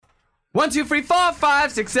1, 2, 3, 4,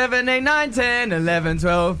 5, 6, 7, 8, 9, 10, 11,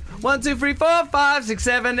 12. 1, 2, 3, 4, 5, 6,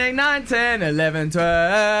 7, 8, 9, 10, 11,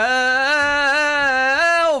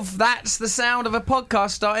 12. That's the sound of a podcast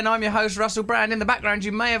starting. I'm your host, Russell Brand. In the background,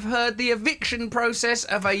 you may have heard the eviction process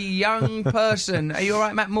of a young person. Are you all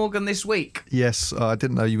right, Matt Morgan, this week? Yes, I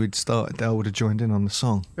didn't know you would start. I would have joined in on the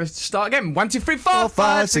song. Let's start again. 1, 2, 3, 4,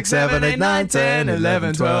 5, 6, 7, 8, 9, 10,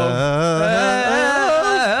 11, 12.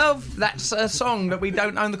 That's a song that we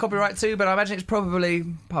don't own the copyright to, but I imagine it's probably...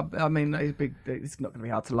 I mean, it's not going to be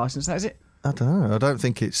hard to license that, is it? I don't know. I don't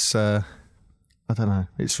think it's... I don't know.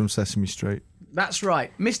 It's from Sesame Street. That's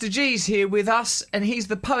right. Mr. G's here with us, and he's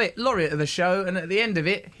the poet laureate of the show, and at the end of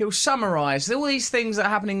it, he'll summarise all these things that are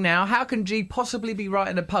happening now. How can G possibly be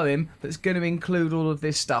writing a poem that's going to include all of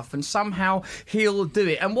this stuff? And somehow he'll do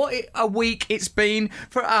it. And what a week it's been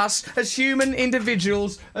for us as human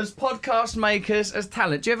individuals, as podcast makers, as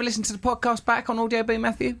talent. Do you ever listen to the podcast back on Audio Boom,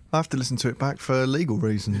 Matthew? I have to listen to it back for legal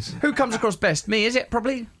reasons. Who comes across best? Me, is it,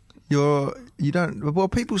 probably? You don't... Well,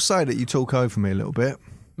 people say that you talk over me a little bit.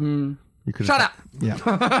 Shut up! Yeah.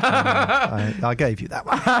 I gave you that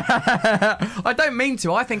one. I don't mean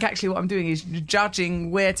to. I think actually what I'm doing is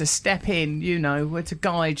judging where to step in, where to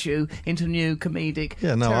guide you into new comedic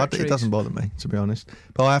it doesn't bother me, to be honest.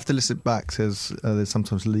 But I have to listen back because there's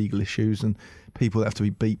sometimes legal issues and people that have to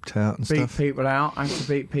be beeped out and stuff. I have to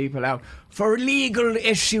beep people out. For legal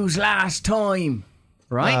issues last time.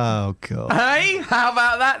 Right? Oh, God. Hey, how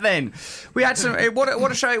about that then? We had some...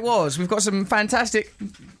 What a show it was. We've got some fantastic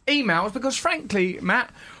emails because, frankly,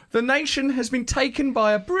 Matt, the nation has been taken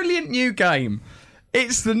by a brilliant new game.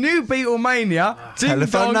 It's the new Beatlemania.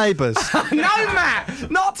 Telephone Neighbours. No,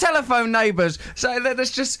 Matt! Not Telephone Neighbours. So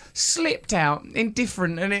that's just slipped out in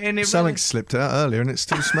different... And Something slipped out earlier and it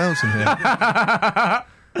still smells in here.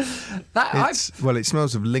 It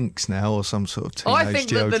smells of Lynx now, or some sort of teenage I think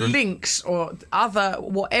deodorant. that the Lynx or other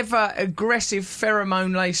whatever aggressive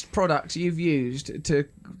pheromone-laced product you've used to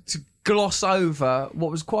gloss over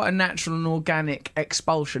what was quite a natural and organic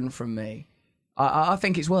expulsion from me, I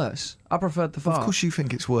think it's worse. I preferred the fart. Of course you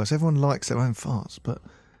think it's worse. Everyone likes their own farts, but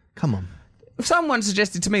come on. Someone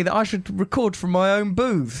suggested to me that I should record from my own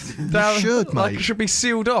booth. You should, mate. Like it should be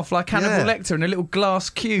sealed off like Hannibal Lecter in a little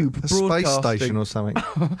glass cube. A space station or something.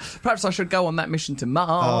 Perhaps I should go on that mission to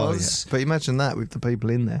Mars. Oh, yeah. But imagine that with the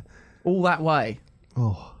people in there. All that way.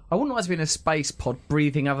 Oh. I wouldn't like to be in a space pod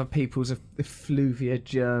breathing other people's effluvia,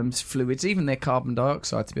 germs, fluids, even their carbon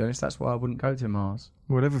dioxide, to be honest. That's why I wouldn't go to Mars.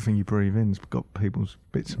 Well, everything you breathe in's got people's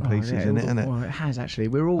bits and pieces in it, hasn't it? Well, it has, actually.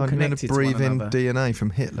 We're all connected to one breathe in another. DNA from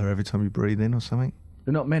Hitler every time you breathe in or something?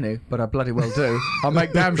 Not many, but I bloody well do. I'll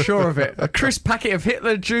make damn sure of it. A crisp packet of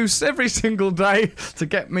Hitler juice every single day to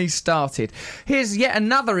get me started. Here's yet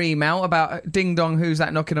another email about Ding Dong, who's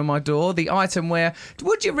that knocking on my door? The item where,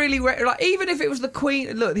 would you really, even if it was the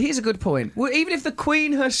Queen, look, here's a good point. Even if the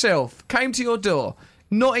Queen herself came to your door,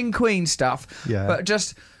 not in Queen stuff, but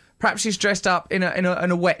just... Perhaps she's dressed up in a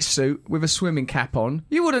wetsuit with a swimming cap on.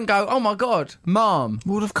 You wouldn't go, oh my God, Mum.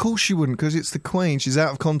 Well, of course you wouldn't, because it's the Queen. She's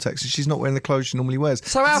out of context and she's not wearing the clothes she normally wears.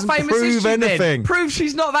 So how famous is she then? Prove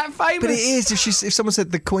she's not that famous. But it is. If someone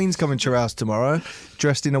said the Queen's coming to your house tomorrow,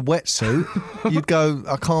 dressed in a wetsuit, you'd go,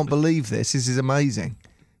 I can't believe this. This is amazing.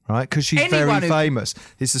 Right? Because she's very famous.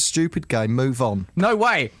 It's a stupid game. Move on. No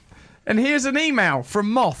way. And here's an email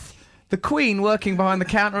from Moth. The Queen working behind the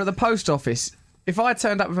counter at the post office. If I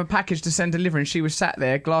turned up with a package to send delivery and she was sat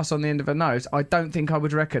there, glass on the end of her nose, I don't think I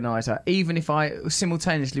would recognise her, even if I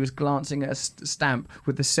simultaneously was glancing at a stamp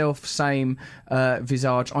with the self-same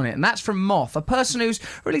visage on it. And that's from Moth, a person who's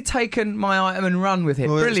really taken my item and run with it.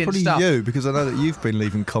 Well, brilliant it's stuff. probably you, because I know that you've been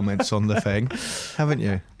leaving comments on the thing, haven't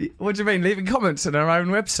you? What do you mean, leaving comments on our own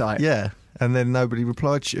website? Yeah, and then nobody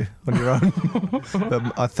replied to you on your own.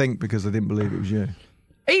 But I think because I didn't believe it was you.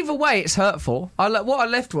 Either way, it's hurtful. What I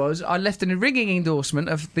left a ringing endorsement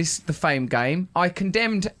of the Fame game. I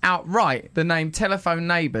condemned outright the name Telephone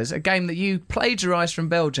Neighbours, a game that you plagiarised from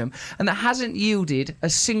Belgium and that hasn't yielded a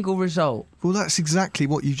single result. Well, that's exactly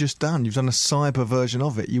what you've just done. You've done a cyber version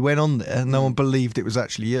of it. You went on there, no one believed it was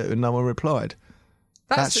actually you, and no one replied.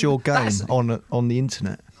 That's your game on the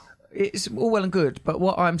internet. It's all well and good, but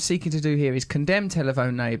what I'm seeking to do here is condemn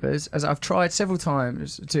Telephone Neighbours, as I've tried several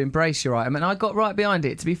times to embrace your item, and I got right behind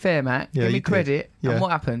it, to be fair, Matt. Give me credit. And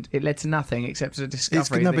what happened? It led to nothing except a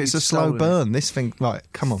discovery it's a slow burn. This thing, right,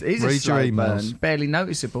 come on, read your emails. Burn, barely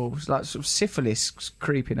noticeable. It's like sort of syphilis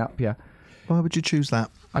creeping up you. Why would you choose that?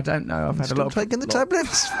 I don't know. I've had a lot of... taking the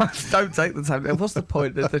tablets? Don't take the tablets. What's the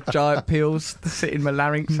point of the giant pills to sit in my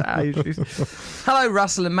larynx at ages? Hello,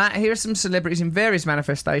 Russell and Matt. Here are some celebrities in various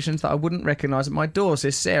manifestations that I wouldn't recognise at my door,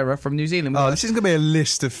 says Sarah from New Zealand. Oh, this isn't going to be a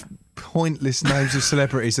list of pointless names of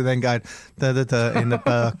celebrities and then going da in the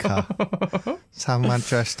burqa. Someone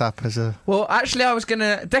dressed up as a. Well, actually, I was going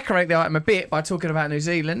to decorate the item a bit by talking about New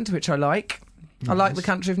Zealand, which I like. Nice. I like the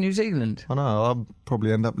country of New Zealand. I know. I'll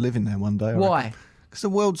probably end up living there one day. Why? Because the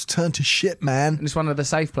world's turned to shit, man. And it's one of the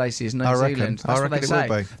safe places, New Zealand. That's what they say.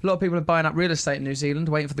 A lot of people are buying up real estate in New Zealand,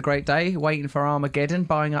 waiting for the great day, waiting for Armageddon,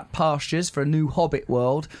 buying up pastures for a new Hobbit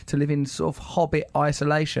world to live in sort of Hobbit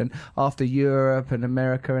isolation after Europe and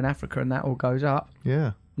America and Africa and that all goes up.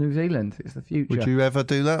 Yeah. New Zealand is the future. Would you ever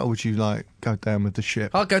do that, or would you go down with the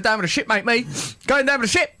ship? I'll go down with the ship, mate. Me going down with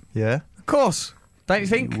the ship. Yeah. Of course. Don't you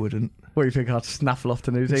think? You wouldn't. What do you think? I'd snaffle off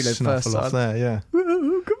to New Zealand snaffle first. Off there, yeah.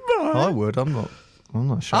 Goodbye. I would. I'm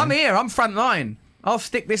not sure. I'm here. I'm front line. I'll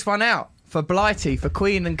stick this one out for Blighty, for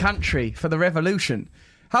Queen and Country, for the Revolution.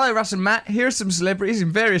 Hello, Russ and Matt. Here are some celebrities in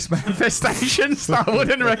various manifestations that I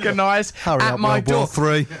wouldn't recognise at my door. World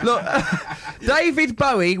War III. Look, David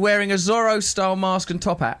Bowie wearing a Zorro-style mask and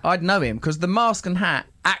top hat. I'd know him because the mask and hat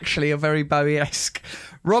actually are very Bowie-esque.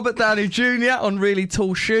 Robert Downey Jr. on really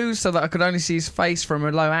tall shoes so that I could only see his face from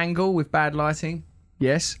a low angle with bad lighting.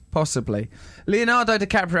 Yes, possibly. Leonardo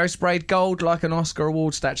DiCaprio sprayed gold like an Oscar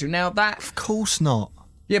award statue. Now that... Of course not.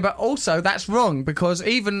 Yeah, but also that's wrong because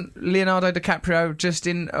even Leonardo DiCaprio just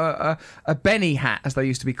in a Benny hat, as they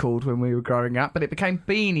used to be called when we were growing up, but it became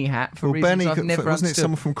Beanie Hat for reasons Benny, I've never wasn't understood. it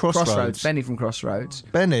someone from Crossroads? Benny from Crossroads.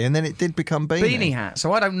 Benny, and then it did become Beanie. Beanie Hat.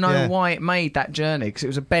 So I don't know why it made that journey because it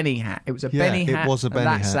was a Benny hat. It was a Benny hat. It was a Benny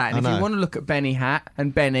hat. That's that. And if you want to look at Benny Hat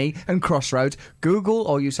and Benny and Crossroads, Google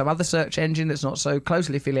or use some other search engine that's not so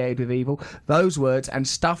closely affiliated with evil, those words and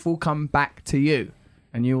stuff will come back to you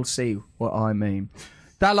and you'll see what I mean.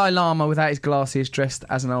 Dalai Lama without his glasses dressed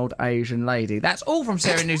as an old Asian lady. That's all from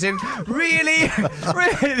Sarah in New Zealand. Really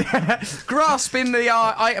grasping the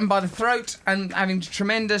item by the throat and having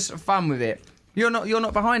tremendous fun with it. You're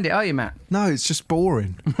not behind it, are you, Matt? No, it's just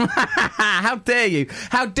boring. How dare you?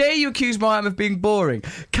 How dare you accuse my item of being boring?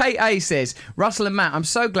 Kate A says, Russell and Matt, I'm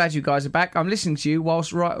so glad you guys are back. I'm listening to you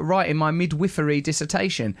whilst writing my midwifery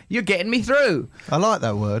dissertation. You're getting me through. I like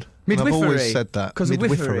that word. Midwifery. I've always said that. Because of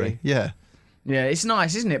whiffery. Yeah. Yeah, it's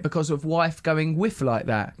nice, isn't it? Because of wife going whiff like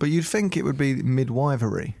that. But you'd think it would be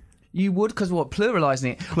midwifery. You would, because what?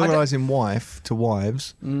 Pluralising it. Pluralising wife to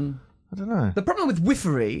wives. I don't know. The problem with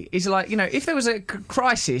whiffery is like, if there was a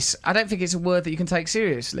crisis, I don't think it's a word that you can take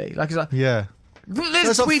seriously. Like, it's like... Yeah.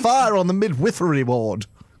 There's a fire on the midwifery ward.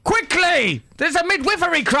 Quickly! There's a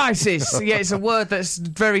midwifery crisis! Yeah, it's a word that's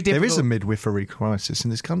very difficult. There is a midwifery crisis in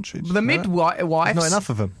this country. The midwives... There's not enough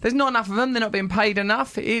of them. There's not enough of them. They're not being paid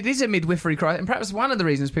enough. It is a midwifery crisis. And perhaps one of the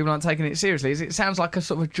reasons people aren't taking it seriously is it sounds like a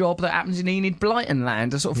sort of a job that happens in Enid Blyton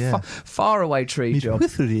land, a sort of faraway tree job.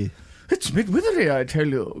 Midwifery. It's midwifery, I tell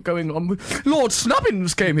you. Going on with... Lord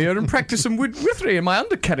Snubbins came here and practiced some midwifery in my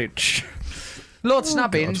undercarriage. Lord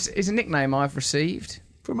Snubbins is a nickname I've received.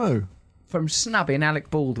 From who? From snubbing Alec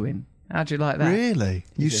Baldwin. How'd you like that? Really?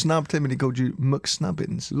 You snubbed him and he called you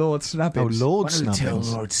McSnubbins? Lord Snubbins. Oh, Lord Why don't we Snubbins.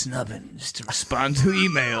 tell Lord Snubbins to respond to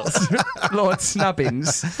emails. Lord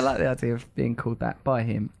Snubbins. I like the idea of being called that by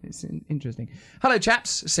him. It's interesting. Hello,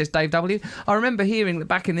 chaps, says Dave W. I remember hearing that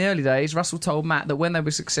back in the early days, Russell told Matt that when they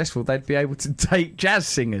were successful, they'd be able to date jazz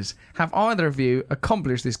singers. Have either of you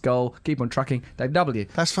accomplished this goal? Keep on trucking, Dave W.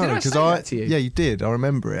 That's funny because yeah, you did. I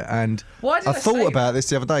remember it, and Why did I thought about this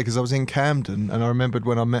the other day because I was in Camden and I remembered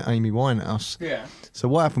when I met Amy Winehouse. Yeah. So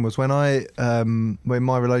what happened was when when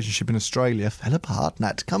my relationship in Australia fell apart and I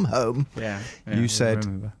had to come home. Yeah. You said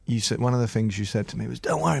one of the things you said to me was,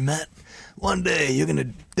 "Don't worry, Matt. One day you're going to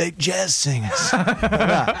date jazz singers." Like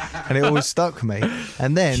that. And it always stuck with me.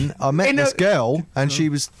 And then I met this girl, and she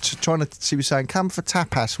was she was saying, "Come for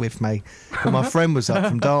tapas with me." And my friend was up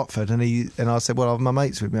from Dartford, and I said, "Well, my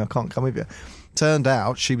mate's with me. I can't come with you." Turned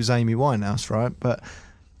out she was Amy Winehouse, right?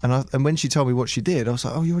 And when she told me what she did, I was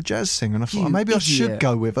like, "Oh, you're a jazz singer." And I thought, maybe I should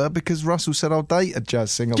go with her because Russell said I'll date a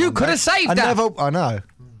jazz singer. You could have saved that. I know.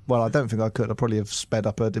 Well, I don't think I could. I'd probably have sped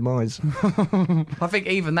up her demise. I think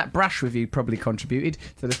even that brash review probably contributed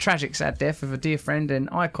to the tragic, sad death of a dear friend and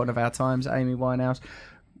icon of our times, Amy Winehouse.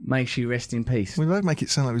 May she rest in peace. Well, don't make it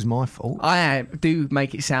sound like it was my fault. I do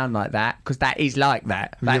make it sound like that because that is like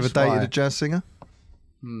that. Have you ever dated a jazz singer?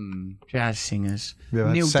 Jazz singers.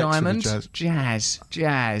 Neil Diamond. Jazz.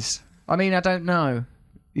 I mean, I don't know.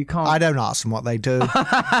 You can't. I don't ask them what they do.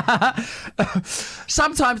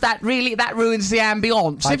 Sometimes that ruins the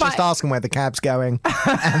ambience. I just ask them where the cab's going.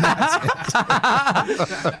 And that's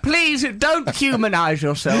it. Please don't humanise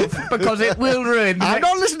yourself because it will ruin. I'm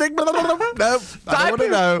not listening. No, I don't want to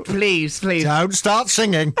know. Please. Don't start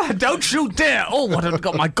singing. Don't you dare. Oh,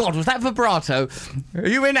 my God, was that vibrato? Are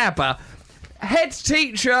you in ABBA? Head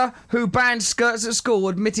teacher who banned skirts at school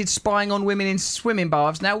admitted spying on women in swimming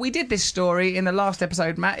baths. Now, we did this story in the last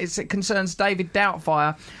episode, Matt. It concerns David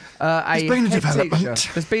Doubtfire, There's been a development.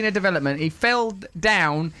 Teacher. There's been a development. He fell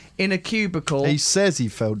down in a cubicle. He says he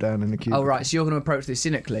fell down in a cubicle. Oh, right, so you're going to approach this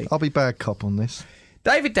cynically. I'll be bad cop on this.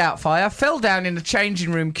 David Doubtfire fell down in a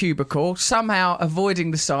changing room cubicle, somehow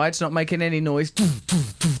avoiding the sides, not making any noise.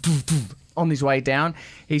 On his way down,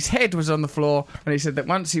 his head was on the floor, and he said that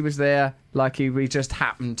once he was there, like he just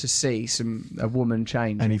happened to see a woman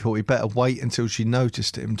change. And he thought he'd better wait until she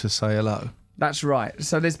noticed him to say hello. That's right.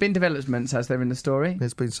 So there's been developments, as there in the story.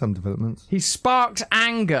 There's been some developments. He sparked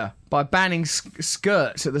anger by banning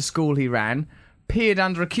skirts at the school he ran, peered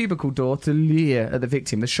under a cubicle door to leer at the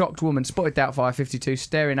victim. The shocked woman spotted Doubtfire 52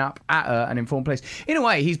 staring up at her and informed police. In a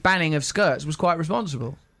way, his banning of skirts was quite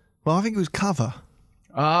responsible. Well, I think it was cover.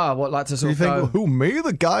 Ah, what, like to sort of you think, go... who, me,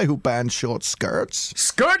 the guy who banned short skirts?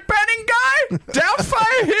 Skirt banning guy?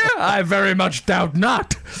 Doubtfire here? I very much doubt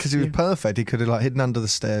not. Because he was perfect. He could have hidden under the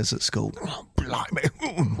stairs at school. Oh, blimey.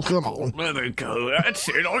 Come on. There we go. That's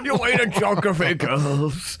it. On your way to geography,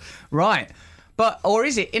 girls. Right. But, or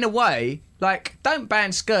is it, in a way, don't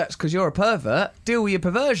ban skirts because you're a pervert. Deal with your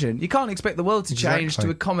perversion. You can't expect the world to change to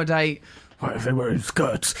accommodate... What if they're wearing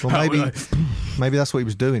skirts? Well, maybe that's what he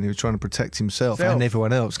was doing. He was trying to protect himself and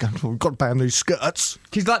everyone else. Going, we've got to ban these skirts.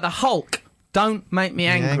 He's like the Hulk. Don't make me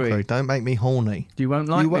angry. Don't make me horny. You won't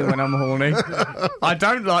like me when I'm horny. I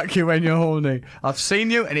don't like you when you're horny. I've seen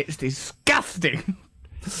you and it's disgusting.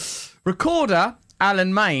 Recorder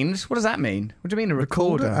Alan Maines. What does that mean? What do you mean a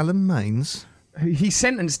recorder? Alan Maines? He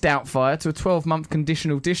sentenced Doubtfire to a 12-month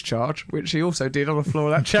conditional discharge, which he also did on the floor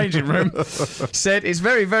of that changing room. Said, it's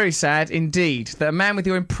very, very sad indeed that a man with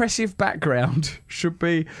your impressive background should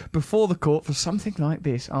be before the court for something like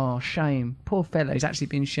this. Oh, shame. Poor fella, he's actually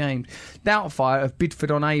been shamed. Doubtfire of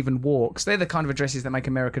Bidford-on-Avon walks. They're the kind of addresses that make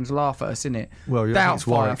Americans laugh at us, isn't it? Well,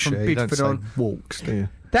 Doubtfire from Bidford-on... walks, do you?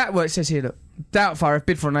 That what it says here, look. Doubtfire of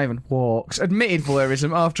Bidford-on-Avon walks. Admitted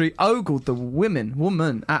voyeurism after he ogled the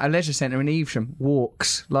woman at a leisure centre in Evesham.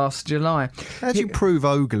 Walks last July. How do you prove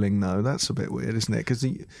ogling, though? That's a bit weird, isn't it? Because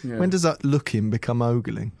when does that looking become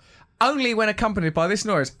ogling? Only when accompanied by this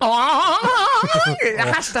noise. It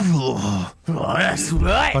has to... That's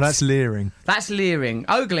right. Oh, that's leering. That's leering.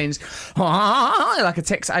 Ogling's like a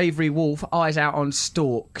Tex Avery wolf, eyes out on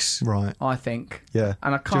stalks. Right. I think. Yeah.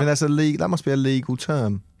 And I Do you can't... think that must be a legal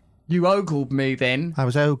term? You ogled me then. I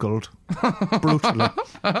was ogled. Brutally.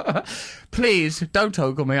 Please, don't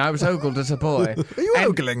ogle me. I was ogled as a boy. Are you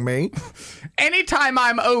ogling me? Anytime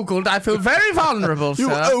I'm ogled, I feel very vulnerable, you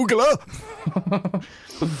sir. ogler!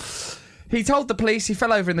 He told the police he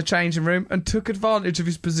fell over in the changing room and took advantage of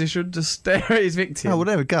his position to stare at his victim. Oh, well,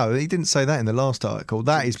 there we go. He didn't say that in the last article.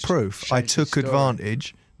 That is proof. I took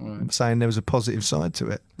advantage, saying there was a positive side to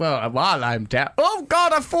it. Well, while I'm down... Oh,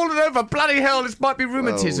 God, I've fallen over. Bloody hell, this might be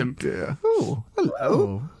rheumatism. Oh, dear. Oh,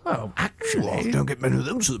 hello. Oh, actually... don't get many of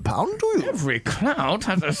them to the pound, do you? Every cloud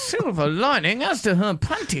has a silver lining, as to her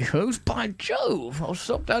pantyhose, by Jove. I'll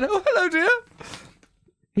stop down. Oh, hello, dear.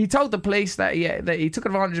 He told the police that he took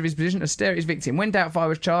advantage of his position to stare at his victim. When Doubtfire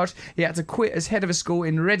was charged, he had to quit as head of a school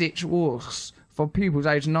in Redditch Wars for pupils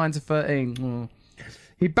aged 9 to 13.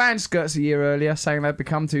 He banned skirts a year earlier, saying they'd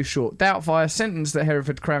become too short. Doubtfire, sentenced at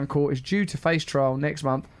Hereford Crown Court, is due to face trial next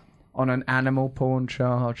month on an animal porn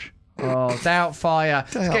charge. Oh, Doubtfire.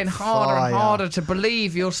 It's getting harder and harder to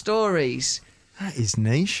believe your stories. That is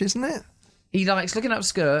niche, isn't it? He likes looking up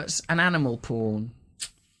skirts and animal porn.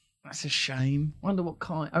 That's a shame. Wonder what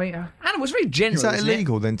kind. I mean, animals very general. Is that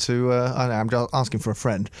illegal then to? I'm just asking for a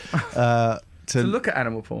friend. To look at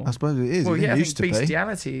animal porn. I suppose it is. Well, yeah, I used think to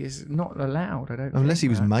bestiality is not allowed. I don't. Unless he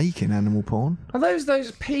think was that. making animal porn. Are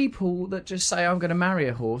those people that just say I'm going to marry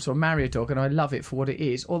a horse or marry a dog and I love it for what it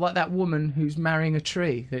is, or like that woman who's marrying a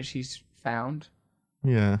tree that she's found?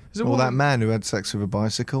 Yeah. Or that man who had sex with a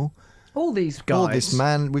bicycle. All these guys. Or this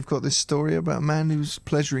man. We've got this story about a man who's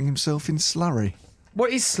pleasuring himself in slurry.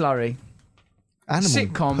 What is slurry? Animal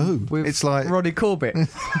sitcom poo. with It's like Roddy Corbett.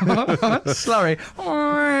 Slurry.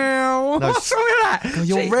 What's wrong with that? God,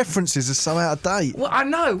 your references are so out of date. Well, I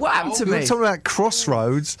know. What happened to You're me? talking about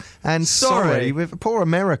Crossroads and Sorry with poor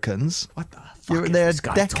Americans. What the fuck is They're this a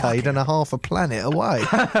guy decade talking? and a half a planet away.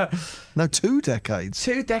 No, 2 decades.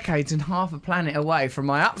 2 decades and half a planet away from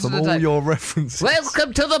my up to From the all date. your references.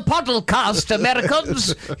 Welcome to the Puddlecast,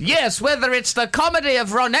 Americans. Yes, whether it's the comedy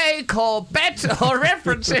of Rene Corbett or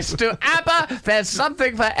references to ABBA, there's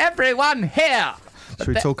something for everyone here. Should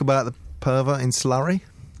we talk about the pervert in slurry?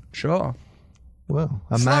 Sure. Well,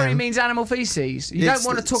 a Slurry man. means animal feces. You don't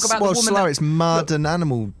want to talk about the woman slurry, it's mud and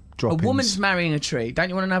animal droppings. A woman's marrying a tree. Don't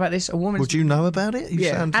you want to know about this? A woman's. Would you know about it? You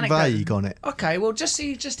sound vague on it. Okay, well, just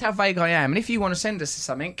see just how vague I am. And if you want to send us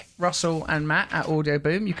something, Russell and Matt at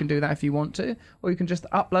audioboom, you can do that if you want to. Or you can just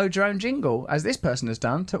upload your own jingle, as this person has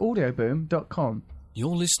done, to audioboom.com.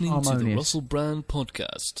 You're listening to the Russell Brand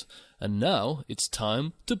Podcast. And now it's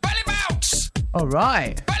time to belly bounce! All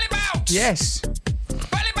right. Belly bounce! Yes.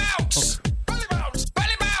 Belly bounce! Oh. Belly bounce! Belly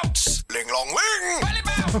bounce! Ling long ling! Belly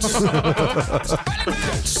bounce! Belly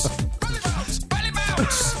bounce! Belly bounce! Belly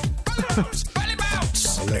bounce! Belly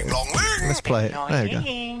bounce! Ling long ling! Let's play it. There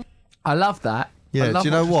you go. I love that. Yeah, do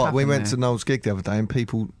you know what? We went to to Noel's gig the other day and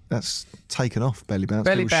people, that's taken off, belly bounce.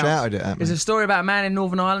 Belly People bounce. shouted it at me. There's a story about a man in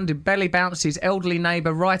Northern Ireland who belly bounced his elderly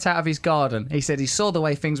neighbour right out of his garden. He said he saw the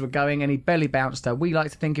way things were going and he belly bounced her. We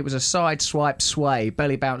like to think it was a side swipe sway.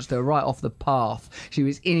 Belly bounced her right off the path. She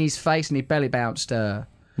was in his face and he belly bounced her.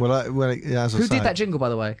 Well, as I Who say, did that jingle, by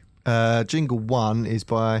the way? Jingle 1 is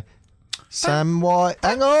by Sam White.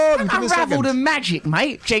 Hang on, give me a Unravel second. the magic,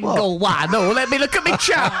 mate. Jingle 1. Oh, let me look at my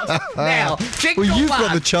chart. Now, jingle 1. Well, you've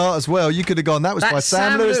got the chart as well. You could have gone, that was by That's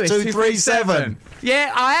Sam Lewis 237.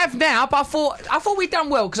 Yeah, I have now, but I thought we'd done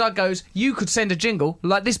well because I goes, you could send a jingle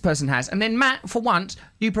like this person has, and then Matt, for once,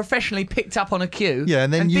 you professionally picked up on a cue. Yeah,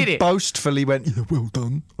 and then you did it. boastfully went, yeah, well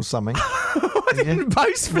done, or something. I didn't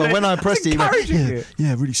boastfully. Well, when I pressed it, you went, encouraging you.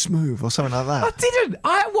 yeah, really smooth, or something like that. I didn't.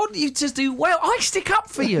 I want you to do well. I stick up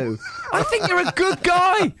for you. I think you're a good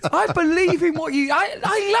guy. I believe in what you.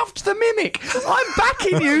 I loved the mimic. I'm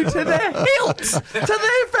backing you to their hilt, to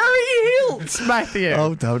their very hilt, Matthew.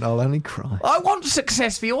 Oh, don't! I'll only cry. I want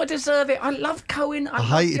success for you. I deserve it. I love Cohen. I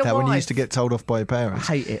hated that when you used to get told off by your parents.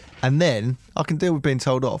 I hate it. And then I can deal with being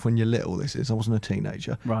told off when you're little. This is. I wasn't a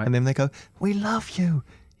teenager. Right. And then they go, "We love you.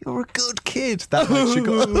 You're a good kid." That makes you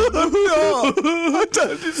go, I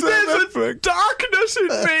don't deserve There's a darkness in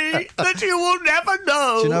me that you will never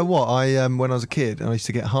know. Do you know what? I when I was a kid, I used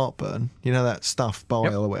to get heartburn. You know that stuff,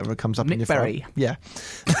 bile or whatever, comes up in your Berry. throat. Yeah.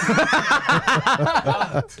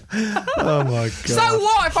 Oh my god. So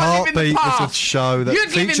what if I live in the Heartbeat past? was a show that You'd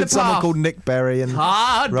live in the featured someone past. called Nick Berry and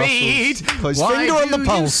Heartbeat. Russell's. Put his Why finger on do the you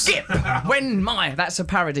pulse. skip when that's a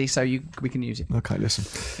parody, so we can use it. Okay,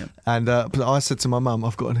 listen. And but I said to my mum,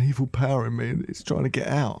 I've got an evil power in me and it's trying to get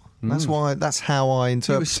out. And that's how I You were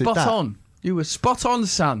interpreted spot that. on. You were spot on,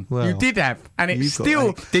 son. Well, you did have, and it You've got- still.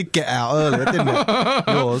 and it did get out earlier, didn't it?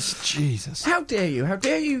 Yours. Jesus. How dare you? How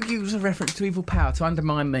dare you use a reference to evil power to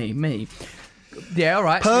undermine me? Me. Yeah, all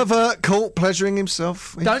right. Pervert caught pleasuring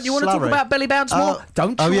himself. in Don't you want to talk slurry. about belly bounce more?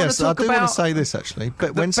 Don't you oh want yes, to talk I do about? want to say this actually.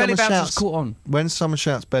 But when belly someone bounce was shouts, caught on. when someone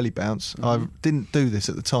shouts belly bounce, I didn't do this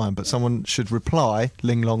at the time, but someone should reply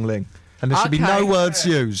ling long ling, and there should be no Okay. words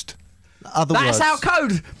used. Other That's words. our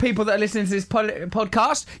code, people that are listening to this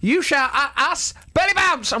podcast. You shout at us, belly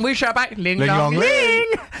bounce, and we shout back, ling, Ling, long, long, ling. ling.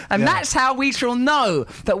 And Yeah. that's how we shall know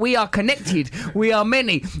that we are connected, we are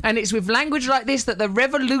many. And it's with language like this that the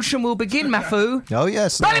revolution will begin, Mafu. Oh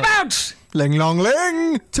yes. Belly no. bounce! Ling long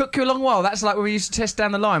ling. Took you a long while. That's like when we used to test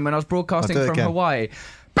down the line when I was broadcasting I'll do it from again. Hawaii.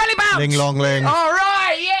 Belly bounce! Ling long ling. All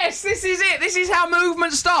right, yes, this is it. This is how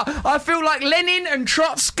movements start. I feel like Lenin and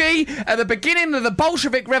Trotsky at the beginning of the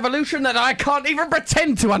Bolshevik Revolution that I can't even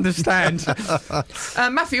pretend to understand.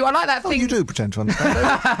 Matthew, I like that Oh, thing. you do pretend to understand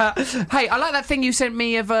it. Hey, I like that thing you sent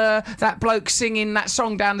me of that bloke singing that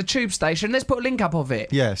song down the tube station. Let's put a link up of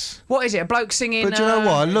it. Yes. What is it? A bloke singing. But do you know what?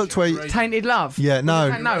 I looked where. You, Tainted Love. yeah. No.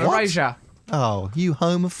 No, What? Erasure. Oh, you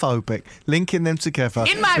homophobic. Linking them together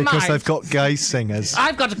In my because mind. they've got gay singers.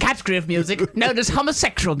 I've got a category of music known as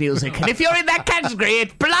homosexual music, and if you're in that category,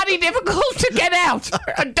 it's bloody difficult to get out.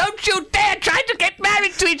 And don't you dare try to get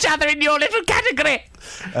married to each other in your little category.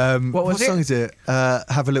 What it? song is it?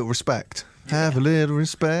 Have a Little Respect. Have a little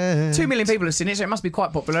respect. 2 million people have seen it, so it must be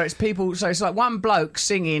quite popular. It's people, so it's like one bloke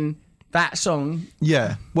singing that song.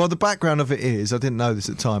 Yeah. Well, the background of it is, I didn't know this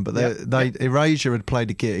at the time, but Erasure had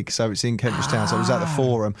played a gig, so it's in Kentish Town, so it was at the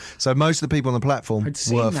Forum. So most of the people on the platform I'd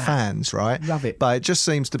seen were that. fans, right? Love it. But it just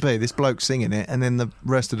seems to be this bloke singing it, and then the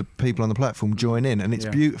rest of the people on the platform join in, and it's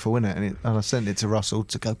beautiful, isn't it? And I sent it to Russell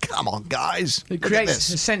to go, come on, guys. It look at creates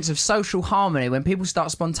a this. sense of social harmony when people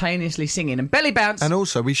start spontaneously singing. And belly bounce. And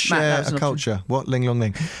also, we share that was an a option. culture. What? Ling long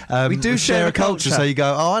ling. We do share a culture. So you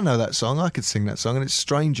go, oh, I know that song. I could sing that song. And it's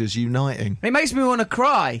strangers uniting. It makes me want to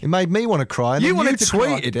cry. It made me want to cry. And You then wanted to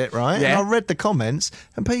cry. tweeted it, right? Yeah. And I read the comments,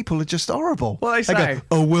 and people are just horrible. What they They say? go,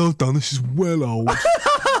 oh, well done. This is well old.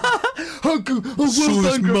 Saw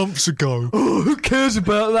this months ago. Oh, who cares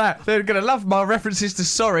about that? They're going to love my references to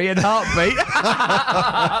Sorry and Heartbeat.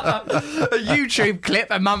 A YouTube clip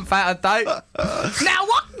a month out of date. Now,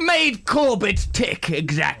 what made Corbett tick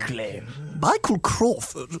exactly? Michael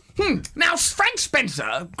Crawford. Now, Frank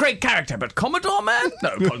Spencer, great character, but Commodore Man?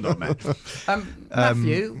 No, Commodore Man.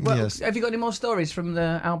 Matthew, yes. have you got any more stories from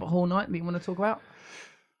the Albert Hall night that you want to talk about?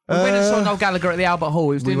 We went and saw Noel Gallagher at the Albert Hall.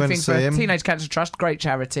 He was doing went things to for see him. Teenage Cancer Trust, great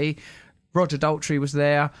charity. Roger Daltrey was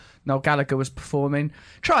there. Noel Gallagher was performing.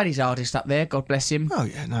 Tried his hardest up there, God bless him. Oh,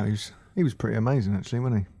 yeah, no, he was pretty amazing, actually,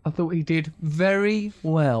 wasn't he? I thought he did very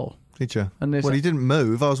well. Did you? And there's Well, he didn't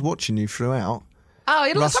move. I was watching you throughout. Oh,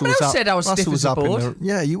 you know, someone else said I was stiff as a board.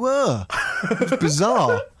 Yeah, you were. It was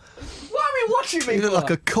bizarre. Why are you watching me? You look like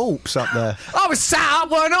a corpse up there. I was sat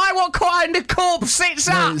up, weren't I? What kind of corpse sits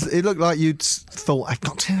up? It looked like you'd thought, I've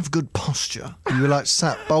got to have good posture. You were like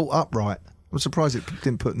sat bolt upright. I'm surprised it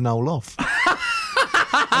didn't put Noel off.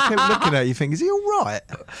 I kept looking at you thinking, is he all right?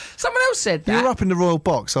 Someone else said that. You were up in the royal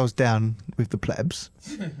box. I was down with the plebs.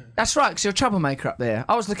 That's right, because you're a troublemaker up there.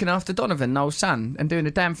 I was looking after Donovan, Noel's son, and doing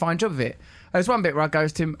a damn fine job of it. There's one bit where I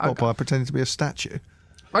goes to him... What, by pretending to be a statue?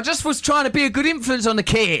 I just was trying to be a good influence on the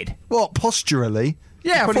kid. What, posturally?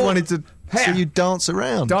 Yeah, I I probably thought- wanted to see you dance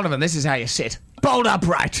around. Donovan, this is how you sit. Bolt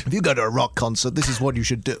upright. If you go to a rock concert, this is what you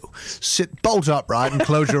should do. Sit bolt upright and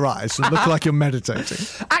close your eyes and look like you're meditating.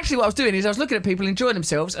 Actually, what I was doing is I was looking at people enjoying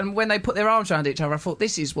themselves, and when they put their arms around each other, I thought,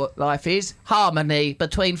 this is what life is. Harmony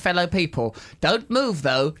between fellow people. Don't move,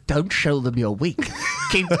 though. Don't show them you're weak.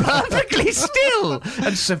 Keep perfectly still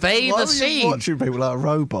and survey Why the were you scene. watching people like a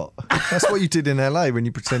robot? That's what you did in LA when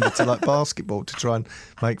you pretended to like basketball to try and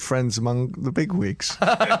make friends among the bigwigs.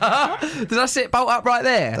 Did I sit bolt upright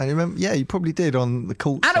there? Don't you remember? Yeah, you probably did on the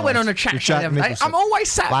court. And I went side on a chat with show the Jack other day. Nicholson. I'm always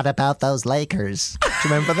sat... What about those Lakers? Do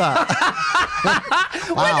you remember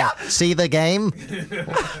that? Wow. See the game?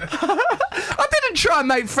 I didn't try and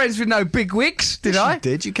make friends with no big wigs, did I? You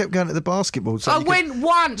did. You kept going to the basketball. So I you could- went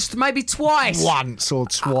once, maybe twice. once or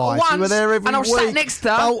twice. Once, You were there every and I was week. sat next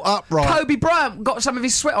to Bolt upright. Kobe Bryant got some of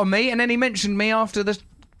his sweat on me, and then he mentioned me after the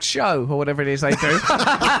show or whatever it is they do.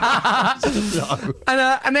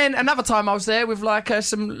 And then another time I was there with like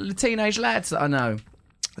some teenage lads that I know.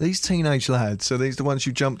 These teenage lads, are these the ones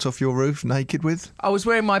you jumped off your roof naked with? I was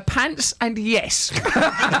wearing my pants, and yes. And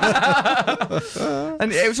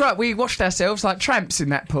it was right, we washed ourselves like tramps in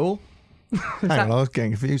that pool. Hang on, I was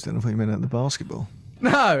getting confused then. I thought you meant at the basketball.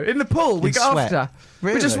 No, in the pool. We In got sweat? after. We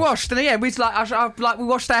Really? just washed, and yeah, we like we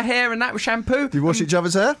washed our hair and that with shampoo. Do you wash each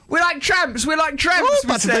other's hair? We're like tramps. We're like tramps. Oh,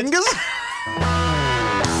 we said. butterfingers.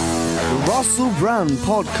 The Russell Brand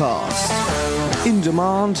Podcast. In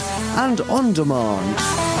demand and on demand.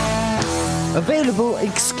 Available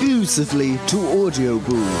exclusively to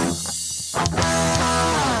audioboom.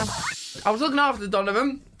 I was looking after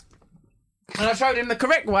Donovan, and I showed him the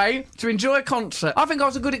correct way to enjoy a concert. I think I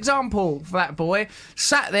was a good example for that boy.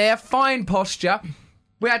 Sat there, fine posture.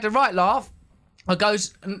 We had the right laugh. I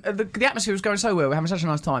goes, and the atmosphere was going so well. We're having such a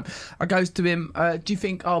nice time. I goes to him, do you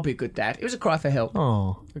think I'll be a good dad? It was a cry for help.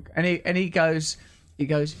 Oh. And he goes,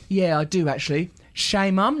 yeah, I do actually.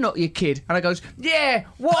 Shame I'm not your kid. And I goes, yeah,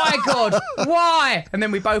 why, God? Why? And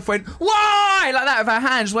then we both went, why? Like that with our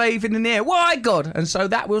hands waving in the air. Why, God? And so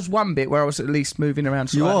that was one bit where I was at least moving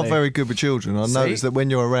around You slightly. are very good with children. I See? noticed that when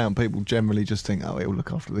you're around, people generally just think, oh, he'll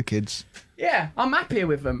look after the kids. Yeah, I'm happier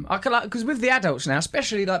with them. I can, like, because with the adults now,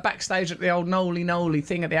 especially like backstage at the old Noli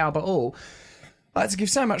thing at the Albert Hall, I had to give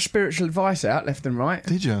so much spiritual advice out left and right.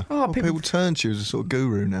 Did you? Oh, people turn to you as a sort of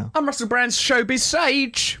guru now. I'm Russell Brand's showbiz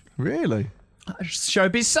sage. Really?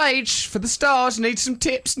 Showbiz sage for the stars. Need some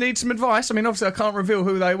tips, need some advice. I mean, obviously, I can't reveal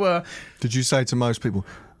who they were. Did you say to most people,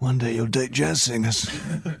 one day you'll date jazz singers?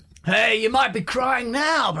 Hey, you might be crying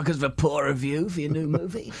now because of a poor review for your new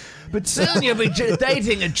movie, but soon you'll be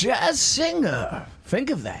dating a jazz singer.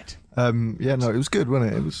 Think of that. Yeah, no, it was good,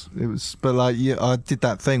 wasn't it? It was. But like, yeah, I did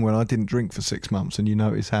that thing when I didn't drink for 6 months, and you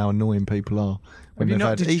notice how annoying people are when Have you they've not?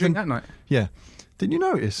 had Did you drink that night? Yeah. Didn't you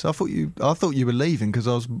notice? I thought you were leaving because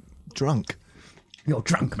I was drunk. You're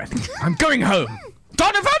drunk, man. I'm going home.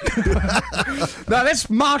 Donovan! Now let's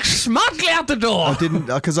march smartly out the door. I didn't,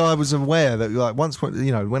 because I was aware that like once,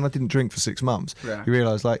 you know, when I didn't drink for 6 months, Yeah. you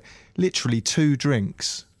realise like literally 2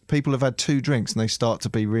 drinks. People have had 2 drinks and they start to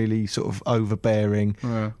be really sort of overbearing,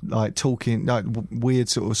 like talking, like weird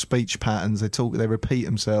sort of speech patterns. They repeat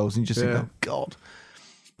themselves, and you just Yeah. think, oh God,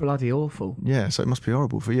 Bloody awful. yeah. So it must be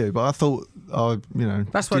horrible for you. But I thought,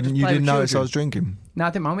 That's why I just you play didn't with notice I children. was drinking. No, I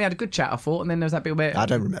didn't mind. We had a good chat, I thought, and then there was that bit where... I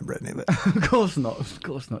don't remember any of it. Of course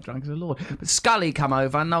not drunk as a lord. But Scully come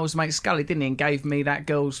over, and Noel's mate Scully, didn't he, and gave me that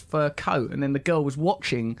girl's fur coat, and then the girl was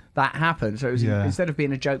watching that happen. So it was, Yeah. instead of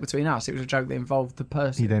being a joke between us, it was a joke that involved the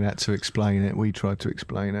person. He then had to explain it. We tried to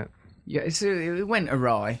explain it. Yeah, it went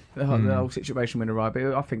awry. The whole situation went awry,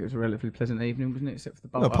 but I think it was a relatively pleasant evening, wasn't it? Except for the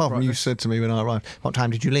bolt Apart from you said to me when I arrived, what time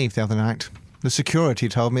did you leave the other night? The security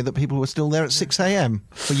told me that people were still there at 6 a.m.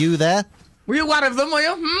 Were you there? Were you one of them, were you?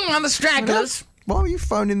 On the stragglers. Why were you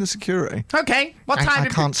phoning the security? Okay, what time I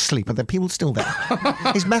can't sleep, but there are people still there.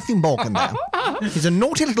 Is Matthew Morgan there? He's a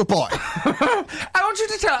naughty little boy. I want you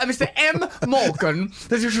to tell Mr. M. Morgan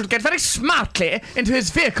that you should get very smartly into his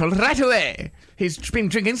vehicle right away. He's been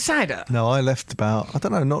drinking cider. No, I left about, I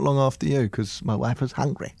don't know, not long after you, because my wife was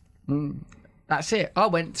hungry. That's it. I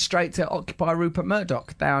went straight to Occupy Rupert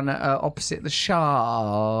Murdoch down opposite the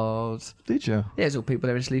Shard. Did you? Yeah, there's all people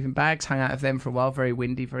there in sleeping bags. Hung out with them for a while. Very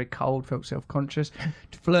windy, very cold. Felt self-conscious.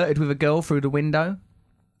 Flirted with a girl through the window.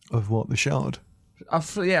 Of what, the Shard?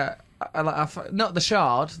 Not the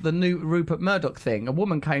Shard, the new Rupert Murdoch thing. A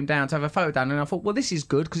woman came down to have a photo done, and I thought, well, this is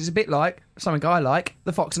good because it's a bit like something I like,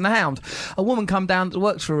 The Fox and the Hound. A woman come down that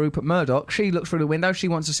works for Rupert Murdoch. She looks through the window. She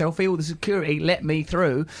wants a selfie. All the security let me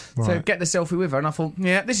through to get the selfie with her, and I thought,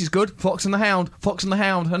 yeah, this is good. Fox and the Hound. Fox and the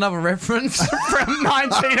Hound. Another reference from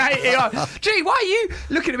 1980. Gee, why are you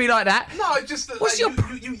looking at me like that? No, it's just What's like,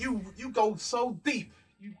 your you go so deep.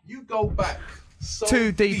 You go back so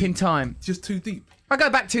too deep in time? Just too deep. I go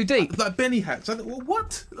back too deep. Like Benny hats. I think, well,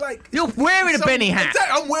 what? Like You're wearing a Benny hat.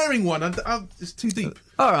 Exactly, I'm wearing one. It's too deep.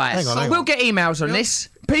 All right, Hang on. we'll get emails on this.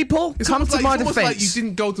 People, It's come almost to my it's almost defence. like you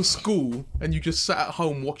didn't go to school and you just sat at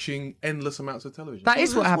home watching endless amounts of television. That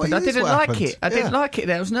is what happened. I didn't like it. I didn't like it.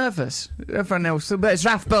 I was nervous. Everyone else, there's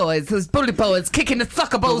rough boys, there's bully boys kicking the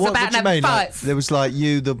soccer balls What about do you and having mean? Like, fights. there was like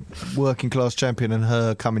you, the working class champion, and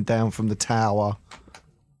her coming down from the tower.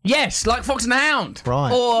 Yes, like Fox and the Hound.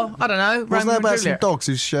 Right. Or, I don't know, Wasn't Romeo there and about some Juliet. dogs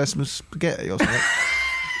who share some spaghetti or something?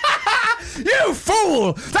 You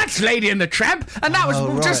fool! That's Lady and the Tramp, and that was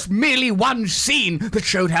right. just merely one scene that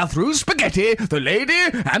showed how through spaghetti, the Lady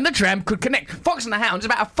and the Tramp could connect. Fox and the Hound is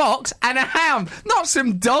about a fox and a hound, not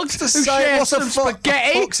some dogs who share What's some a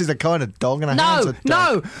spaghetti. A fox is a kind of dog, and a hound's a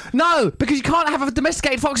dog. No, because you can't have a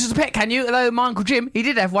domesticated fox as a pet, can you? Although my Uncle Jim, he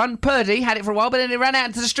did have one. Purdy had it for a while, but then it ran out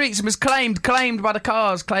into the streets and was claimed by the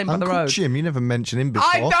cars, claimed by the Uncle road. Jim, you never mentioned him before.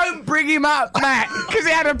 I don't bring him up, Matt, because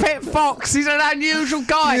he had a pet fox. He's an unusual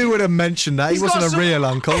guy. You would have mentioned that. He He's wasn't got a some- real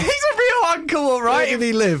uncle. He's a real uncle, all right. Where did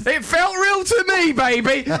he live? It felt real to me,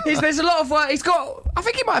 baby. There's a lot of work. He's got. I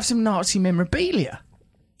think he might have some Nazi memorabilia.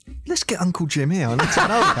 Let's get Uncle Jim here. I need to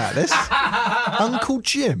know about this. Uncle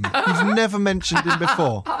Jim. You've never mentioned him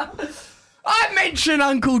before. I mention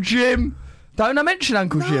Uncle Jim. Don't I mention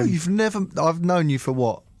Uncle No, Jim? you've never. I've known you for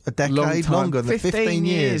what? A decade Long time. longer than 15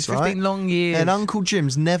 years, right? 15 long years. And Uncle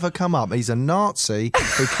Jim's never come up. He's a Nazi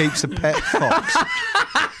who keeps a pet fox.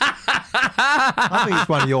 I think it's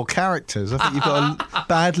one of your characters. I think you've got a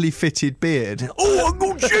badly fitted beard. Oh,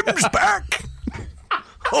 Uncle Jim's back!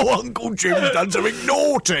 Oh, Uncle Jim's done something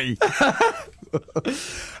naughty!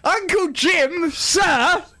 Uncle Jim,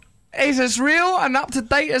 sir, is as real and up to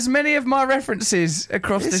date as many of my references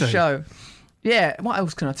across Is the he? show. Yeah, what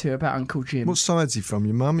else can I tell you about Uncle Jim? What side's he from?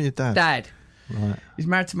 Your mum or your dad? Dad. Right. He's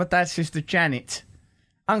married to my dad's sister Janet.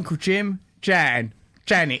 Uncle Jim,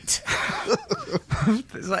 Janet.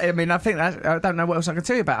 It's like, I mean, I don't know what else I can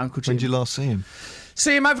tell you about Uncle Jim. When did you last see him?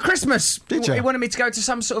 See him over Christmas. Did you? He wanted me to go to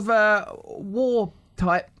some sort of war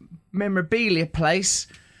type memorabilia place.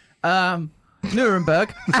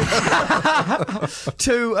 Nuremberg.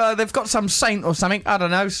 They've got some saint or something. I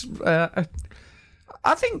don't know.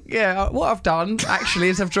 I think, what I've done, actually,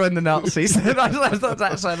 is I've joined the Nazis.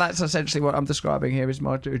 That's essentially what I'm describing here, is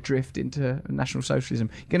my drift into National Socialism.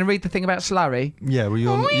 You going to read the thing about slurry? Yeah, well,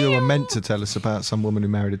 you were meant to tell us about some woman who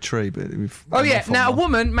married a tree, but we've... Oh, yeah. Now, a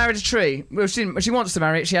woman married a tree. Well, she wants to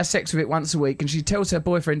marry it. She has sex with it once a week, and she tells her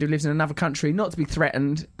boyfriend who lives in another country not to be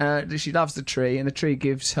threatened, that she loves the tree, and the tree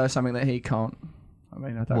gives her something that he can't. I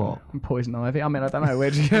mean, I don't know. Poison ivy. I mean, I don't know.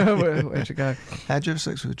 Where'd you go? Where'd you go? How'd you have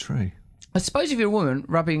sex with a tree? I suppose if you're a woman,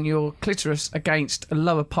 rubbing your clitoris against a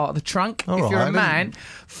lower part of the trunk. All if you're right, a man,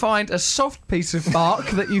 find a soft piece of bark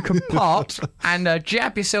that you can part and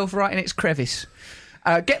jab yourself right in its crevice.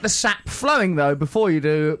 Get the sap flowing, though, before you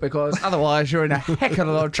do, because otherwise you're in a heck of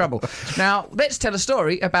a lot of trouble. Now, let's tell a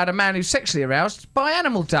story about a man who's sexually aroused by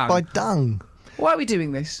animal dung. By dung. Why are we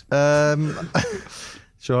doing this?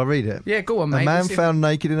 Shall I read it? Yeah, go on, mate. A man Let's see if- found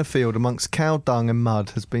naked in a field amongst cow dung and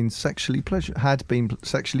mud had been sexually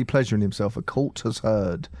pleasuring himself. A court has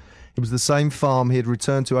heard. It was the same farm he had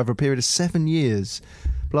returned to over a period of 7 years.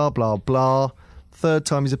 Blah, blah, blah. Third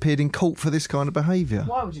time he's appeared in court for this kind of behaviour.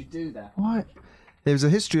 Why would you do that? Why? There was a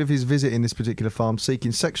history of his visiting this particular farm,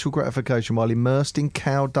 seeking sexual gratification while immersed in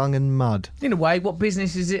cow dung and mud. In a way, what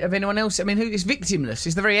business is it of anyone else? I mean, it's victimless.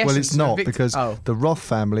 It's the very essence. Well, it's not, of because the Roth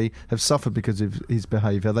family have suffered because of his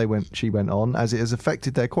behaviour. She went on, as it has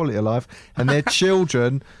affected their quality of life and their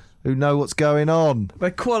children who know what's going on.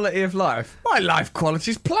 Their quality of life. My life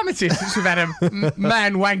quality's plummeted since we've had a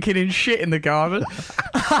man wanking in shit in the garden.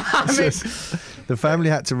 I mean, the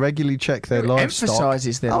family had to regularly check their livestock.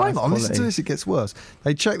 Emphasises their life hang on, quality. listen to this, it gets worse.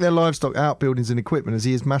 They check their livestock outbuildings and equipment as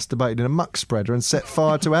he is masturbated in a muck spreader and set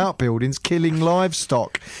fire to outbuildings, killing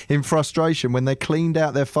livestock in frustration when they cleaned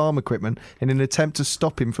out their farm equipment in an attempt to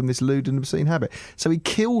stop him from this lewd and obscene habit. So he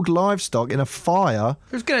killed livestock in a fire.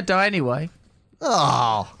 He was going to die anyway.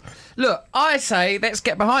 Oh. Look, I say let's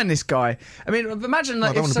get behind this guy. I mean, imagine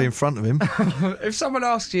I don't want to be in front of him. if someone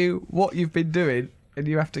asks you what you've been doing and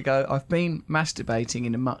you have to go, I've been masturbating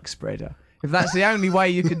in a muck spreader. If that's the only way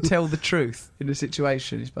you can tell the truth in a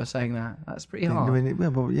situation is by saying that, that's pretty hard. I mean,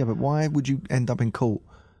 but why would you end up in court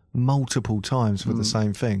multiple times for the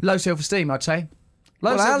same thing? Low self-esteem, I'd say.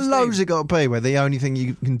 Well, how low's it got to be where the only thing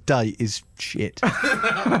you can date is shit? There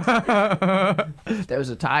was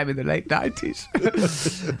a time in the late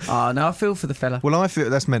 90s. Oh, no, I feel for the fella. Well, I feel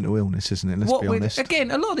that's mental illness, isn't it? Let's be honest. Again,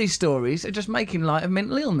 a lot of these stories are just making light of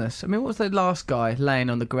mental illness. I mean, what was the last guy laying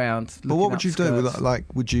on the ground? But what would you do with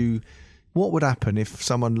what would happen if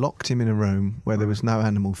someone locked him in a room where there was no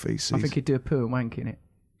animal feces? I think he'd do a poo and wank in it.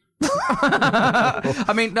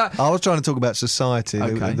 I mean, no. I was trying to talk about society,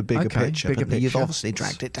 the bigger picture. But you've obviously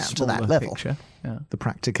dragged it down to that level. Picture. Yeah. The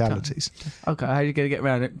practicalities. Okay, how are you going to get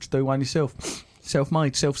around it? Just do one yourself.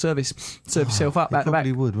 Self-made, self-service. Serve yourself up He out the back.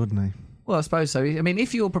 probably would, wouldn't he? Well, I suppose so. I mean,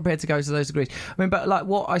 if you're prepared to go to those degrees. I mean, but like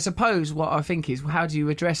what I think is, how do you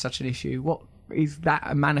address such an issue? What is that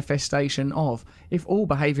a manifestation of? If all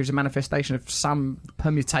behaviour is a manifestation of some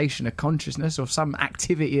permutation of consciousness or some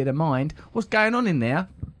activity of the mind, what's going on in there?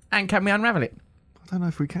 And can we unravel it? I don't know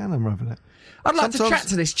if we can unravel it. I'd like to chat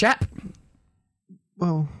to this chap.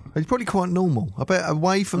 Well, he's probably quite normal. I bet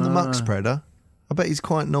away from the muck spreader, I bet he's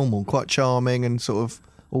quite normal, quite charming and sort of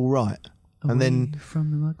all right. And then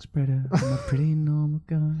from the muck spreader, I'm a pretty normal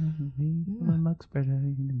guy. From the muck spreader,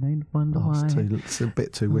 you may wonder why. It's a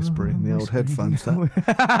bit too whispery in the old headphones.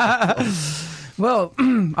 Well,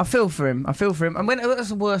 I feel for him. And when that's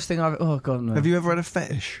the worst thing I've. Oh God, no. Have you ever had a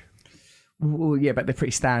fetish? Well, yeah, but they're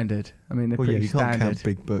pretty standard. I mean, they're pretty you standard. can't count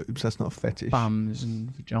big boobs. That's not a fetish. Bums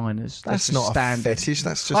and vaginas. That's not standard. a fetish.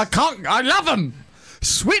 That's just. I love them.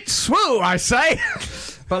 Sweet swoo, I say.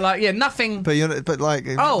 But like, yeah, nothing. But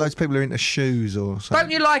those people are into shoes or something.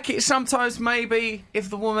 Don't you like it sometimes? Maybe if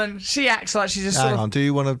the woman she acts like she's just Hang on. Do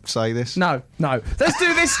you want to say this? No. Let's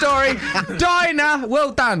do this story. Dinah,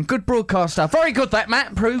 well done, good broadcaster, very good that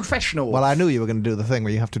Matt, professional. Well, I knew you were going to do the thing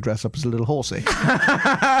where you have to dress up as a little horsey.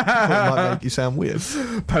 Thought it might make you sound weird.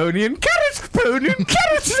 Pony and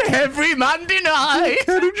carrots every Monday night.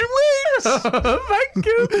 Carriage wings. Thank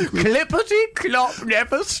you. Clippity clop,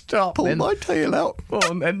 never stop. Pull my tail out.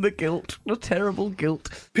 Oh, and the guilt, the terrible guilt.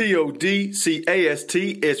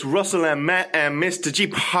 PODCAST, it's Russell and Matt and Mr. G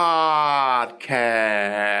podcast.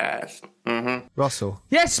 Russell.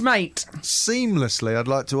 Yes, mate. Seamlessly, I'd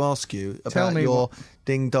like to ask you Tell about me your what.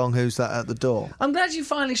 ding dong. Who's that at the door? I'm glad you're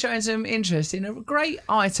finally showing some interest in a great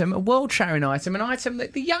item, a world-shattering item, an item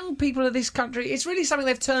that the young people of this country, it's really something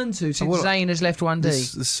they've turned to since Zayn has left 1D.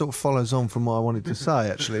 This sort of follows on from what I wanted to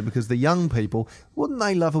say, actually, because the young people, wouldn't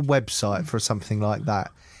they love a website for something like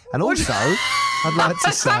that? And also, I'd like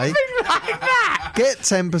to say, something like that. Get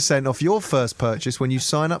 10% off your first purchase when you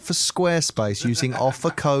sign up for Squarespace using offer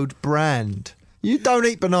code BRAND. You don't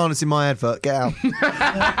eat bananas in my advert. Get out.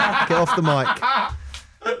 Get off the mic.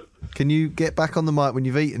 Can you get back on the mic when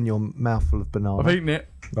you've eaten your mouthful of banana? I've eaten it.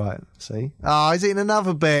 Right, see? Ah, he's eating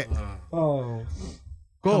another bit. Oh.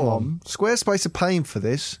 Go on. Squarespace are paying for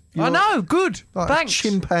this. I know, good. Like Thanks. a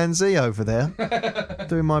chimpanzee over there.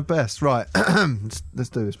 Doing my best. Right, let's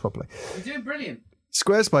do this properly. You're doing brilliant.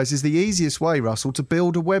 Squarespace is the easiest way, Russell, to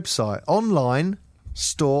build a website. Online,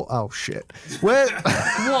 store... Oh, shit. What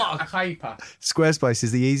a caper. Squarespace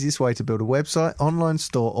is the easiest way to build a website, online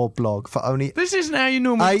store or blog for only This isn't how you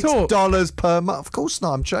normally talk. $8 per month. Of course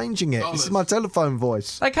not, I'm changing it. This is my telephone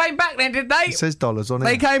voice. They came back then, did they? It says dollars on it.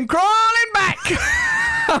 They came crawling back.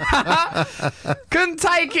 Couldn't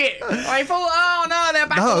take it. I thought, oh no, they're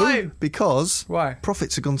back away. No, because Why?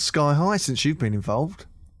 profits have gone sky high since you've been involved.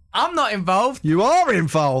 I'm not involved. You are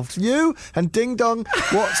involved. You and Ding Dong.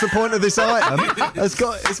 What's the point of this item?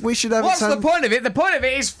 We should have. What's the point of it? The point of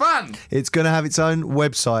it is fun. It's going to have its own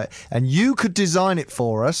website, and you could design it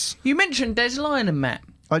for us. You mentioned Des Lynam, Matt,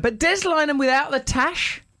 but Des Lynam without the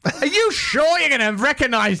tash. Are you sure you're going to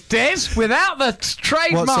recognise Des without the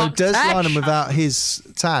trademark What, so Des tash? Lynam without his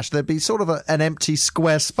tash, there'd be sort of an empty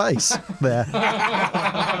square space there.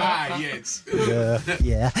 Yes.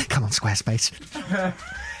 Yeah, come on, Squarespace.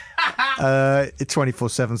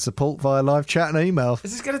 24/7 support via live chat and email.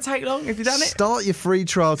 Is this going to take long? Have you done it? Start your free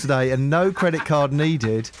trial today and no credit card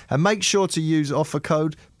needed. And make sure to use offer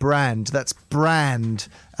code BRAND. That's brand,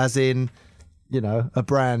 as in, you know, a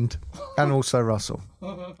brand. And also Russell.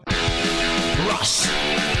 Russ,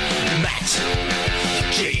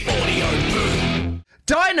 Matt, G, Audio Boom.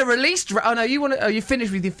 Dinah released. Oh no, you want to? Oh, you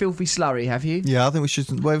finished with your filthy slurry, have you? Yeah, I think we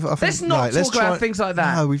should. Well, I think, Let's not talk about things like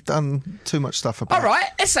that. No, we've done too much stuff about. All right,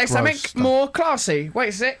 let's say something stuff. more classy. Wait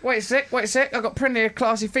a sec. I've got plenty of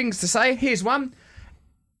classy things to say. Here's one.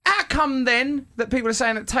 How come then that people are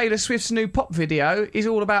saying that Taylor Swift's new pop video is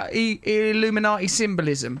all about Illuminati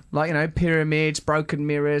symbolism? Like, you know, pyramids, broken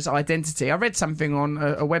mirrors, identity. I read something on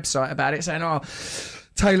a website about it saying, oh,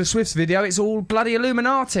 Taylor Swift's video, it's all bloody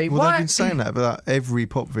Illuminati. Well, Why? they've been saying that about every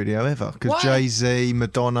pop video ever. Why? Because Jay-Z,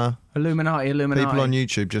 Madonna, Illuminati. people on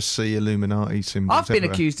YouTube just see Illuminati symbols. I've been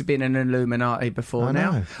everywhere. accused of being an Illuminati before I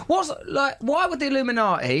now. know. Why would the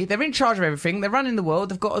Illuminati, they're in charge of everything, they're running the world,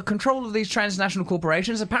 they've got a control of these transnational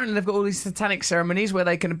corporations, apparently they've got all these satanic ceremonies where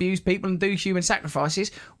they can abuse people and do human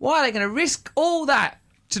sacrifices. Why are they going to risk all that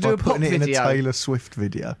to do By a pop putting it video? in a Taylor Swift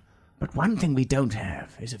video. But one thing we don't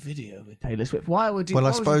have is a video with Taylor Swift. Why would you? Well, I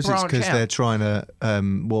why would you suppose it's branch because out? they're trying to,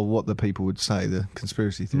 what the people would say, the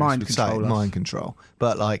conspiracy theorists Mind would say, control us. mind control.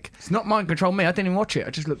 But like, It's not mind control me. I didn't even watch it. I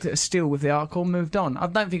just looked at a still with the article and moved on. I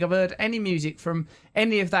don't think I've heard any music from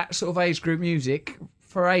any of that sort of age group music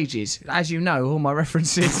for ages. As you know, all my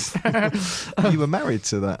references. you were married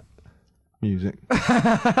to that music.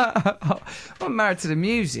 I'm married to the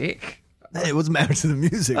music. It was married to the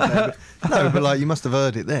music. No, but like, you must have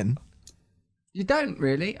heard it then. You don't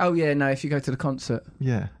really? Oh, yeah, no, if you go to the concert.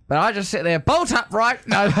 Yeah. But I just sit there, bolt upright,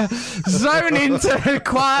 no, zone into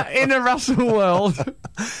quiet inner Russell world.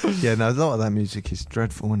 Yeah, no, a lot of that music is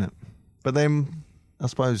dreadful, isn't it? But then, I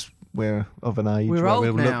suppose we're of an age We're where old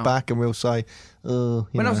we'll now. look back and we'll say, oh,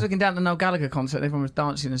 When I was looking down at the Noel Gallagher concert, everyone was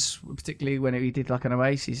dancing, particularly when he did like an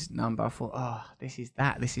Oasis number. I thought, oh, this is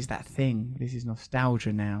that thing. This is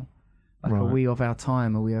nostalgia now. Like, are Right. we of our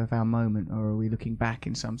time? Are we of our moment? Or are we looking back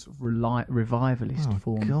in some sort of revivalist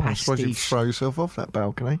form? God, I suppose you'd Pastiche. throw yourself off that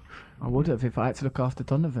balcony. I would have if I had to look after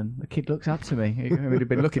Donovan. The kid looks up to me. He would have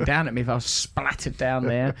been looking down at me if I was splattered down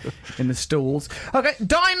there in the stalls. Okay,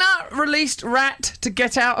 Dinah released rat to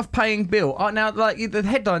get out of paying bill. Now, like, the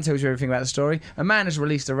headline tells you everything about the story. A man has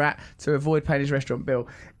released a rat to avoid paying his restaurant bill.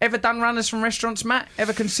 Ever done runners from restaurants, Matt?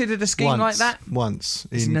 Ever considered a scheme like that? Once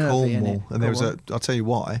It's in nervy, Cornwall, innit? and there Go was on. I'll tell you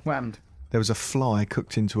why. What happened? There was a fly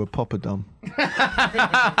cooked into a poppadom in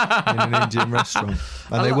an Indian restaurant,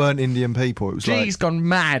 and they weren't Indian people. It was G's gone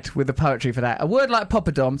mad with the poetry for that. A word like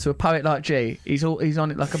poppadom to a poet like G, he's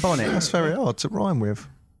on it like a bonnet. that's very hard to rhyme with.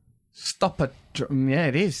 Stop a... Yeah,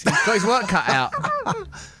 it is. He's got his work cut out.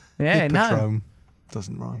 Yeah, no. Hippodrome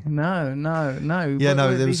doesn't rhyme. No. Yeah,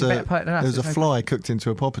 no, there He's was better poet than us. there was a It's no- fly cooked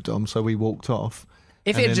into a poppadom, so we walked off.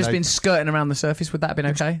 If and it had then just they- been skirting around the surface, would that have been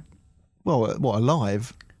okay? Well, what,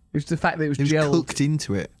 alive? It was the fact that it was It was gelled. cooked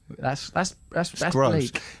into it. That's Gross.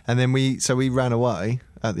 bleak. And then we ran away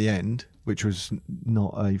at the end, which was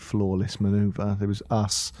not a flawless manoeuvre. There was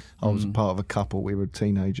us. I was part of a couple. We were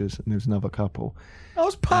teenagers, and there was another couple. I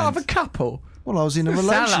was part of a couple. Well, I was in a Sound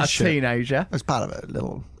like a relationship. teenager. I was part of a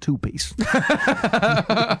little two-piece.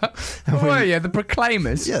 What were you, the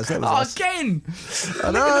Proclaimers? Yes, that was Oh, us. again.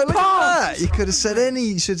 I know, Look at the look at past. that. You could have said any.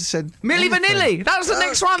 You should have said Milli anything. Vanilli. That was the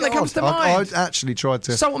next one that God. comes to mind. I actually tried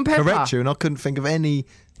to Salt and pepper. correct you, and I couldn't think of any.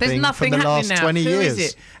 There's nothing from the happening last now. 20 Who years. is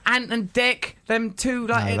it? Ant and Dec, them two,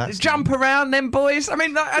 No, like that's jump around, them boys. I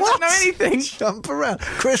mean, I don't know anything. Jump around,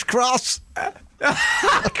 crisscross. Yeah,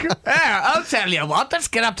 I'll tell you what. Let's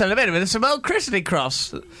get up to the middle with some old Christy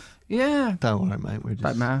Cross. Yeah. Don't worry, mate. We're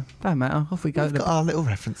just Don't matter. Off we go. we've got our little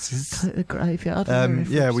references. The graveyard.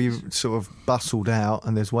 Yeah, we sort of bustled out,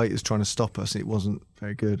 and there's waiters trying to stop us. It wasn't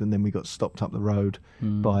very good, and then we got stopped up the road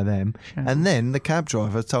by them. And then the cab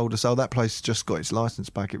driver told us, "Oh, that place just got its license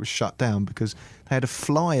back. It was shut down because they had a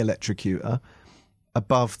fly electrocutor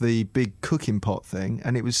above the big cooking pot thing,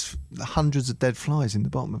 and it was hundreds of dead flies in the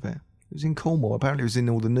bottom of it. It was in Cornwall. Apparently, it was in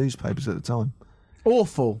all the newspapers at the time.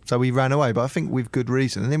 Awful. So we ran away, but I think with good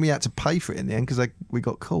reason. And then we had to pay for it in the end because we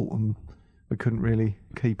got caught and we couldn't really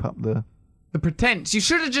keep up the... The pretense. You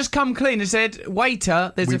should have just come clean and said,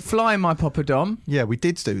 waiter, there's a fly in my poppadom. Yeah, we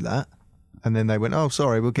did do that. And then they went, oh,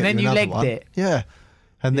 sorry, we'll get And then you you another legged one. it. Yeah.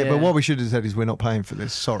 And then, Yeah. but what we should have said is we're not paying for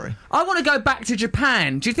this. Sorry. I want to go back to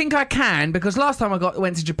Japan. Do you think I can? Because last time I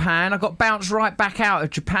went to Japan, I got bounced right back out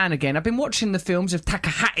of Japan again. I've been watching the films of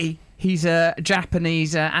Takahata. He's a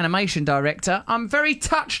Japanese animation director. I'm very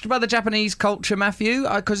touched by the Japanese culture, Matthew,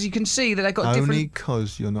 because you can see that they've got Only different...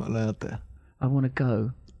 because you're not allowed there. I want to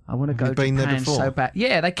go. I want to go you to been there Japan before? so bad.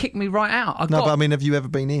 Yeah, they kicked me right out. But I mean, have you ever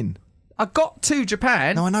been in? I got to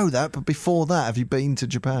Japan. No, I know that, but before that, have you been to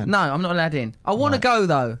Japan? No, I'm not allowed in. I want to go,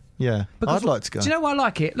 though. Yeah, Because I'd like to go. Do you know why I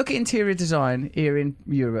like it? Look at interior design here in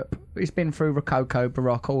Europe. It's been through Rococo,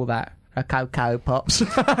 Baroque, all that. Rococo pops.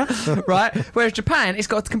 Right? Whereas Japan, it's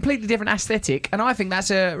got a completely different aesthetic, and I think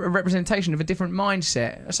that's a representation of a different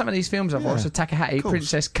mindset. Some of these films I've watched, Takahata, course.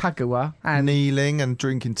 Princess Kaguya, and Kneeling and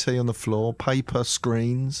drinking tea on the floor, paper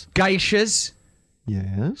screens. geishas,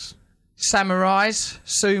 Yes. samurais,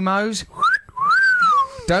 sumos.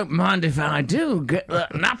 Don't mind if I do. Get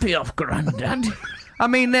that nappy off, Grandad. I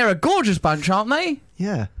mean, they're a gorgeous bunch, aren't they?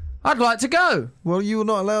 Yeah. I'd like to go. Well, you're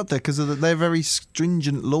not allowed there because they're very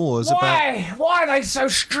stringent laws about. Why? Why are they so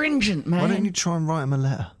stringent, man? Why don't you try and write them a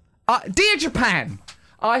letter? Dear Japan,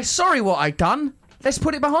 I'm sorry what I've done. Let's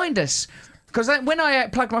put it behind us. Because when I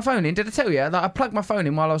plugged my phone in, did I tell you that I plugged my phone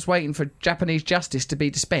in while I was waiting for Japanese justice to be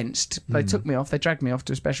dispensed? They took me off, they dragged me off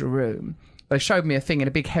to a special room. They showed me a thing in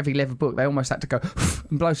a big heavy leather book. They almost had to go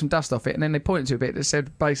and blow some dust off it, and then they pointed to a bit that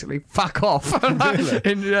said basically "fuck off." Really?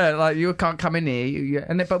 And, yeah, like you can't come in here.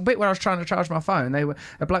 But a bit when I was trying to charge my phone,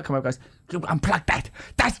 a bloke come up and goes, "Unplug that.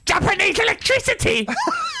 That's Japanese electricity."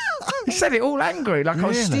 He said it all angry, like I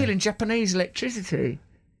was Really? stealing Japanese electricity.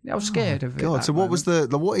 I was scared of it. God, that so what was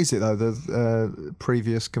moment. what is it though? The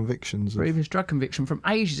previous convictions. Previous drug conviction from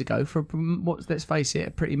ages ago for what's, let's face it,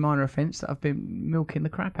 a pretty minor offence that I've been milking the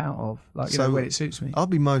crap out of, like, you know, when it suits me. I'd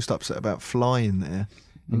be most upset about flying there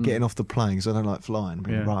and getting off the plane because I don't like flying.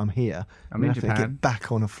 But Yeah. right, I'm here. I'm and in I have to Japan. get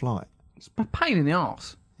back on a flight. It's a pain in the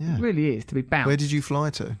arse. Yeah. It really is, to be bounced. Where did you fly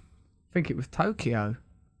to? I think it was Tokyo.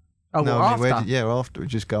 Oh, No, well, I mean, after. after we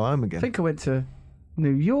just go home again. I think I went to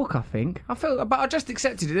New York, I think. But I just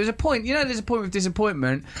accepted it. There's a point, there's a point with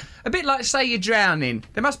disappointment. A bit like, say you're drowning.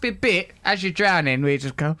 There must be a bit, as you're drowning, where you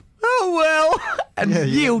just go, oh, well, and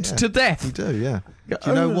yield to death. You do, yeah. Do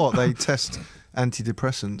you know what? They test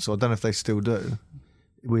antidepressants, or I don't know if they still do,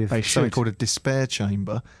 with They something should. called a despair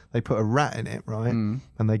chamber. They put a rat in it, right? And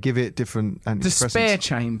they give it different antidepressants. Despair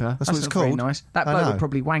chamber. That's what it's not very called. nice. That I bloke know. would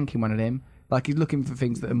probably wank in one of them. Like he's looking for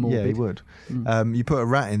things that are morbid. Yeah, he would. You put a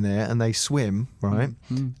rat in there and they swim, right?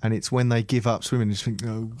 And it's when they give up swimming, they just think,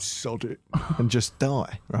 "No, sod it," and just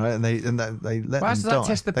die, right? And they let Why them does die. that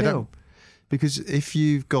test the They pill? don't- Because if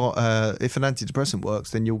you've got if an antidepressant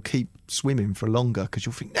works, then you'll keep swimming for longer because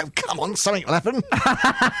you'll think, "No, come on, something will happen."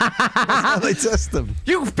 That's how they test them.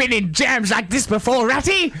 You've been in jams like this before,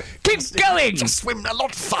 Ratty. Keep going. Just swim a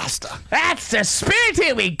lot faster. That's the spirit.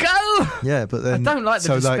 Here we go. Yeah, but then I don't like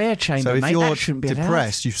the despair chamber, So if mate. you're That shouldn't be allowed.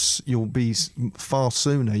 depressed, you'll be far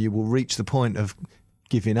sooner. You will reach the point of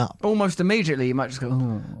giving up. Almost immediately, you might just go,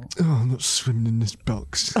 oh, Oh, I'm not swimming in this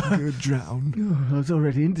box. I'm going to drown. I was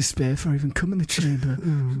already in despair for even coming the chamber.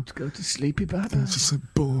 To go to sleepy bad. It's just so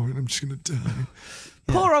boring. I'm just going to die.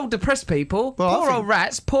 Poor old depressed people. Well, I poor think- old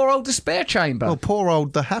rats. Poor old despair chamber. Well, poor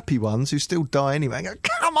old the happy ones who still die anyway. Go,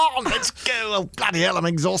 come on, let's go. Oh, bloody hell, I'm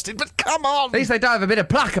exhausted, but come on. At least they don't have a bit of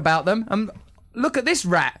pluck about them. Look at this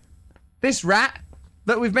rat. This rat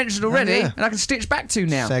that we've mentioned already, yeah. and I can stitch back to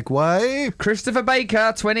now. Segway. Christopher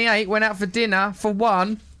Baker, 28, went out for dinner for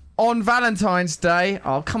one on Valentine's Day.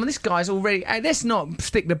 Oh, come on, this guy's already... Hey, let's not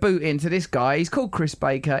stick the boot into this guy. He's called Chris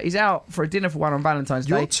Baker. He's out for a dinner for one on Valentine's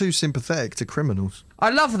You're Day. too sympathetic to criminals. I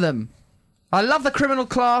love them. I love the criminal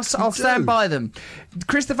class. I'll stand by them.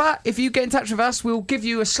 Christopher, if you get in touch with us, we'll give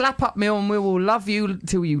you a slap-up meal and we will love you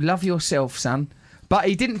till you love yourself, son. But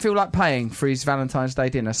he didn't feel like paying for his Valentine's Day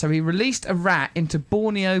dinner, so he released a rat into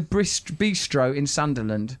Borneo Bistro in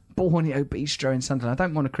Sunderland. Borneo Bistro in Sunderland. I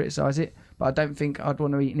don't want to criticise it, but I don't think I'd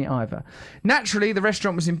want to eat in it either. Naturally, the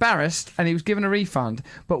restaurant was embarrassed and he was given a refund.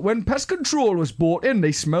 But when pest control was brought in,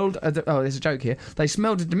 they smelled... there's a joke here. They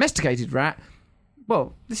smelled a domesticated rat.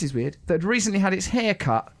 Well, this is weird. That had recently had its hair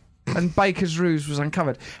cut and Baker's ruse was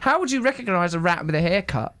uncovered. How would you recognise a rat with a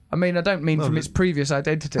haircut? I mean, I don't mean from its previous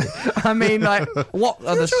identity. I mean, like, what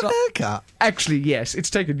are the... Your haircut? Actually, yes. It's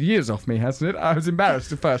taken years off me, hasn't it? I was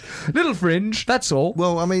embarrassed at first. Little fringe, that's all.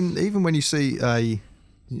 Well, I mean, even when you see a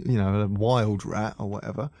wild rat or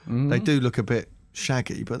whatever, they do look a bit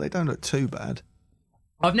shaggy, but they don't look too bad.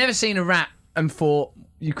 I've never seen a rat and thought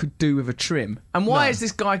you could do with a trim. And why is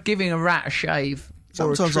this guy giving a rat a shave?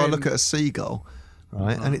 or a Sometimes I trim? look at a seagull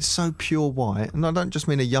right? And it's so pure white. And I don't just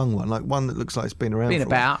mean a young one, like one that looks like it's been around Been for a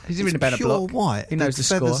while. about. He's been about a pure block. white. He knows the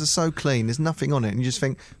feathers score. are so clean. There's nothing on it. And you just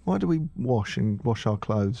think, why do we wash our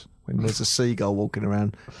clothes when there's a seagull walking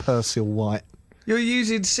around Persil white? You're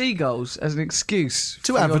using seagulls as an excuse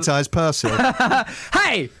To for your- advertise Persil.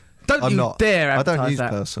 Hey, don't I'm you not. dare I advertise don't use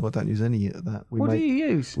that. Persil. I don't use any of that. What do you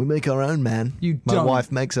use? We make our own, man. You My don't.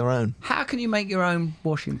 wife makes her own. How can you make your own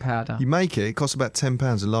washing powder? You make it costs about £10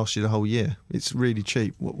 and lasts you the whole year. It's really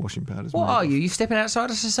cheap what washing powder's What made are of. you? You stepping outside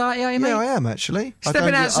of society, are you, mate? Yeah, I am actually.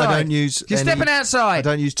 Stepping outside. I don't use. You're stepping outside. I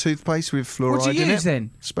don't use toothpaste with fluoride What do you in use it.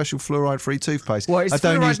 then? Special fluoride-free toothpaste. What, is I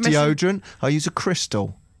don't fluoride use messing- deodorant. I use a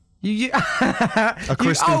crystal. A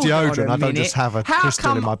crystal deodorant. I don't just have a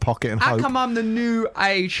crystal in my pocket and how hope. come I'm the new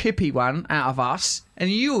age hippie one out of us,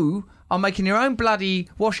 and you are making your own bloody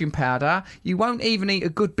washing powder? You won't even eat a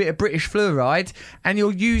good bit of British fluoride, and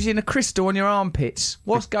you're using a crystal on your armpits.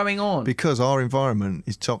 What's going on? Because our environment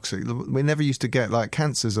is toxic. We never used to get like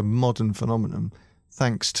cancer's a modern phenomenon,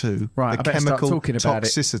 thanks to Right, I the better start chemical talking about it.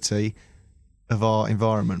 toxicity of our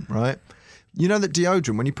environment. Right. You know that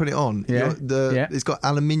deodorant, when you put it on, Yeah, yeah. it's got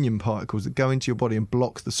aluminium particles that go into your body and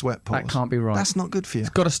block the sweat pores. That can't be right. That's not good for you. It's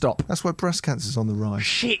got to stop. That's why breast cancer's on the rise.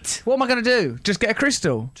 Shit. What am I going to do? Just get a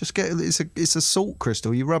crystal? Just get it's a salt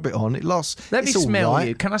crystal. You rub it on, it lasts. Let me it's all smell right.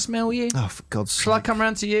 you. Can I smell you? Oh, for God's Shall I sake! come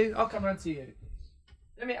round to you? I'll come round to you.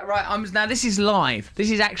 Now this is live.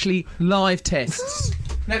 This is actually live tests.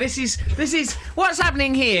 Now this is what's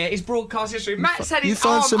happening here is broadcast history. Matt's had you his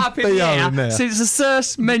find arm some up in the BO air in there. since the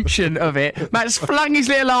first mention of it. Matt's flung his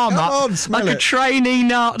little arm Come up on, smell like a it. trainee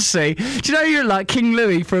Nazi. Do you know you're like King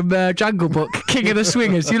Louis from Jungle Book, King of the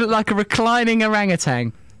Swingers? You look like a reclining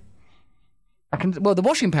orangutan. The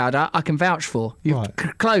washing powder I can vouch for. Your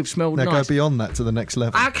Right. clothes smell Now nice. go beyond that to the next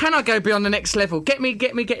level. How can I go beyond the next level? Get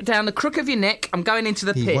down the crook of your neck. I'm going into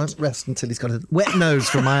the He pit. won't rest until he's got a wet nose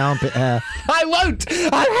from my armpit hair. I won't.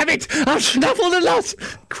 I'll have it. I'll snuffle the lot.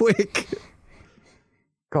 Quick.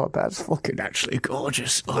 God, that's fucking actually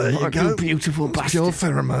gorgeous. Oh, There you go. beautiful bastard. Pure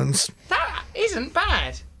pheromones. That isn't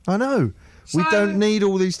bad. I know. We So- don't need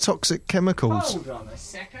all these toxic chemicals. Hold on a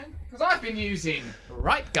second. Because I've been using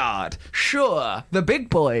Right Guard, Sure, the big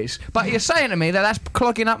boys. But you're saying to me that that's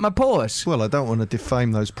clogging up my pores. Well, I don't want to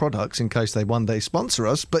defame those products in case they one day sponsor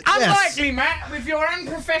us, but yes. Unlikely, Matt, with your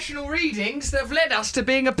unprofessional readings that have led us to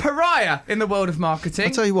being a pariah in the world of marketing. I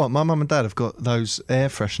tell you what, my mum and dad have got those air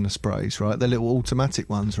freshener sprays, right? They're little automatic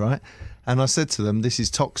ones, right? And I said to them, this is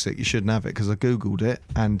toxic, you shouldn't have it, because I Googled it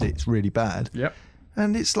and it's really bad. Yep.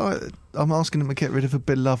 And it's like, I'm asking them to get rid of a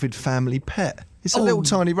beloved family pet. It's a little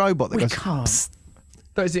tiny robot that We goes, can't. "Psst."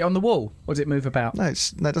 But is it on the wall, or does it move about? No,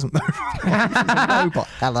 it doesn't move. It's a robot.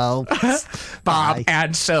 Hello. Bob Hi.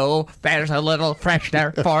 and Sue, there's a little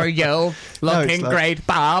freshener for you. No, Looking it's like- great,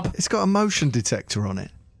 Bob. It's got a motion detector on it.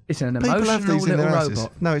 It's an People emotional have these in little their houses.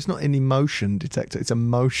 robot. No, it's not an emotion detector. It's a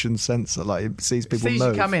motion sensor. Like, it sees people Sees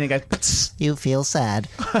move. you come in and goes, "Psst, You feel sad.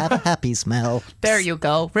 Have a happy smell. there you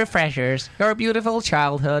go, refreshers. Your beautiful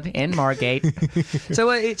childhood in Margate." So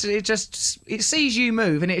it sees you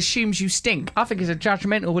move and it assumes you stink. I think it's a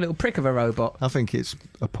judgmental little prick of a robot. I think it's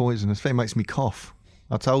a poisonous thing. It makes me cough.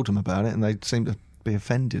 I told them about it and they seem to be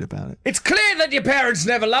offended about it. It's clear that your parents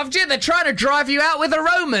never loved you. They're trying to drive you out with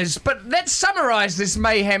aromas. But let's summarise this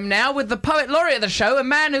mayhem now with the poet laureate of the show, a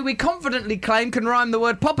man who we confidently claim can rhyme the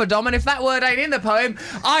word poppadom. And if that word ain't in the poem,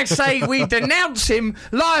 I say we denounce him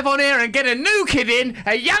live on air and get a new kid in,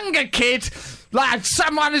 a younger kid, like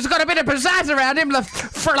someone who's got a bit of pizzazz around him,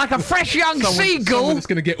 like a fresh young Someone seagull. that's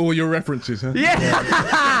going to get all your references, huh? Yeah,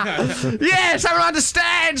 yeah, someone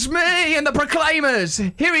understands me and the Proclaimers.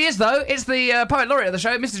 Here he is, though. It's the poet laureate of the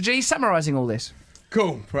show, Mr. G, summarising all this.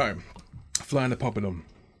 Cool, right. Flying the poppadom.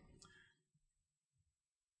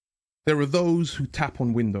 There are those who tap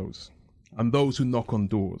on windows, and those who knock on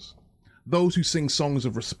doors. Those who sing songs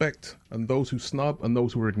of respect, and those who snub, and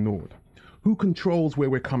those who are ignored. Who controls where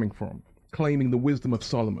we're coming from? Claiming the wisdom of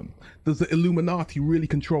Solomon. Does the Illuminati really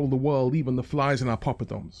control the world, even the flies in our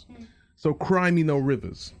poppadoms? So cry me no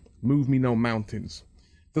rivers, move me no mountains.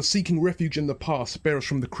 Does seeking refuge in the past spare us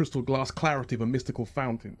from the crystal glass clarity of a mystical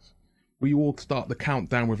fountains? We all start the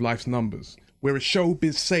countdown with life's numbers, where a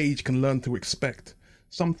showbiz sage can learn to expect.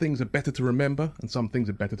 Some things are better to remember, and some things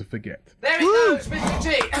are better to forget. There he goes, Mr.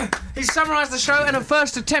 G. He's summarised the show in a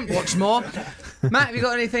first attempt, what's more. Matt, have you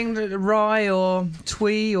got anything wry or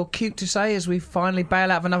twee or cute to say as we finally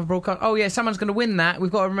bail out of another broadcast? Oh, yeah, someone's going to win that.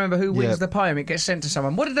 We've got to remember who wins Yeah. the poem. It gets sent to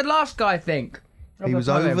someone. What did the last guy think? of He the was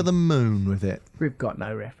poem? over the moon with it. We've got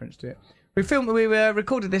no reference to it. We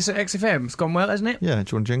recorded this at XFM. It's gone well, hasn't it? Yeah,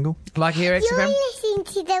 do you want a jingle? Like here, You're XFM? listening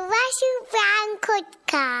to the Russell Brand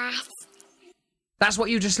podcast. That's what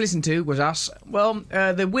you just listened to, was us. Well,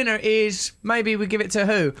 the winner is, maybe we give it to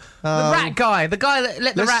who? The rat guy. The guy that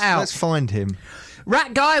let the rat out. Let's find him.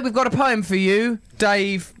 Rat guy, we've got a poem for you.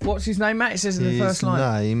 Dave, what's his name, Matt? It says in the first line.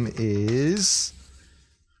 His name is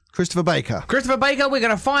Christopher Baker. Christopher Baker, we're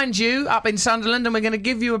going to find you up in Sunderland and we're going to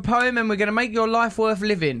give you a poem and we're going to make your life worth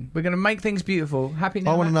living. We're going to make things beautiful. Happy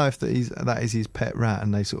now, I want to Matt? know if that is his pet rat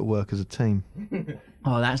and they sort of work as a team.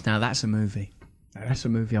 Oh, that's a movie. That's a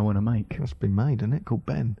movie I want to make. That's been made, isn't it? Called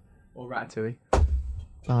Ben. Or Ratatouille.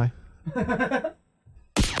 Bye.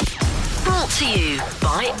 Brought to you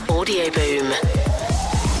by audioboom.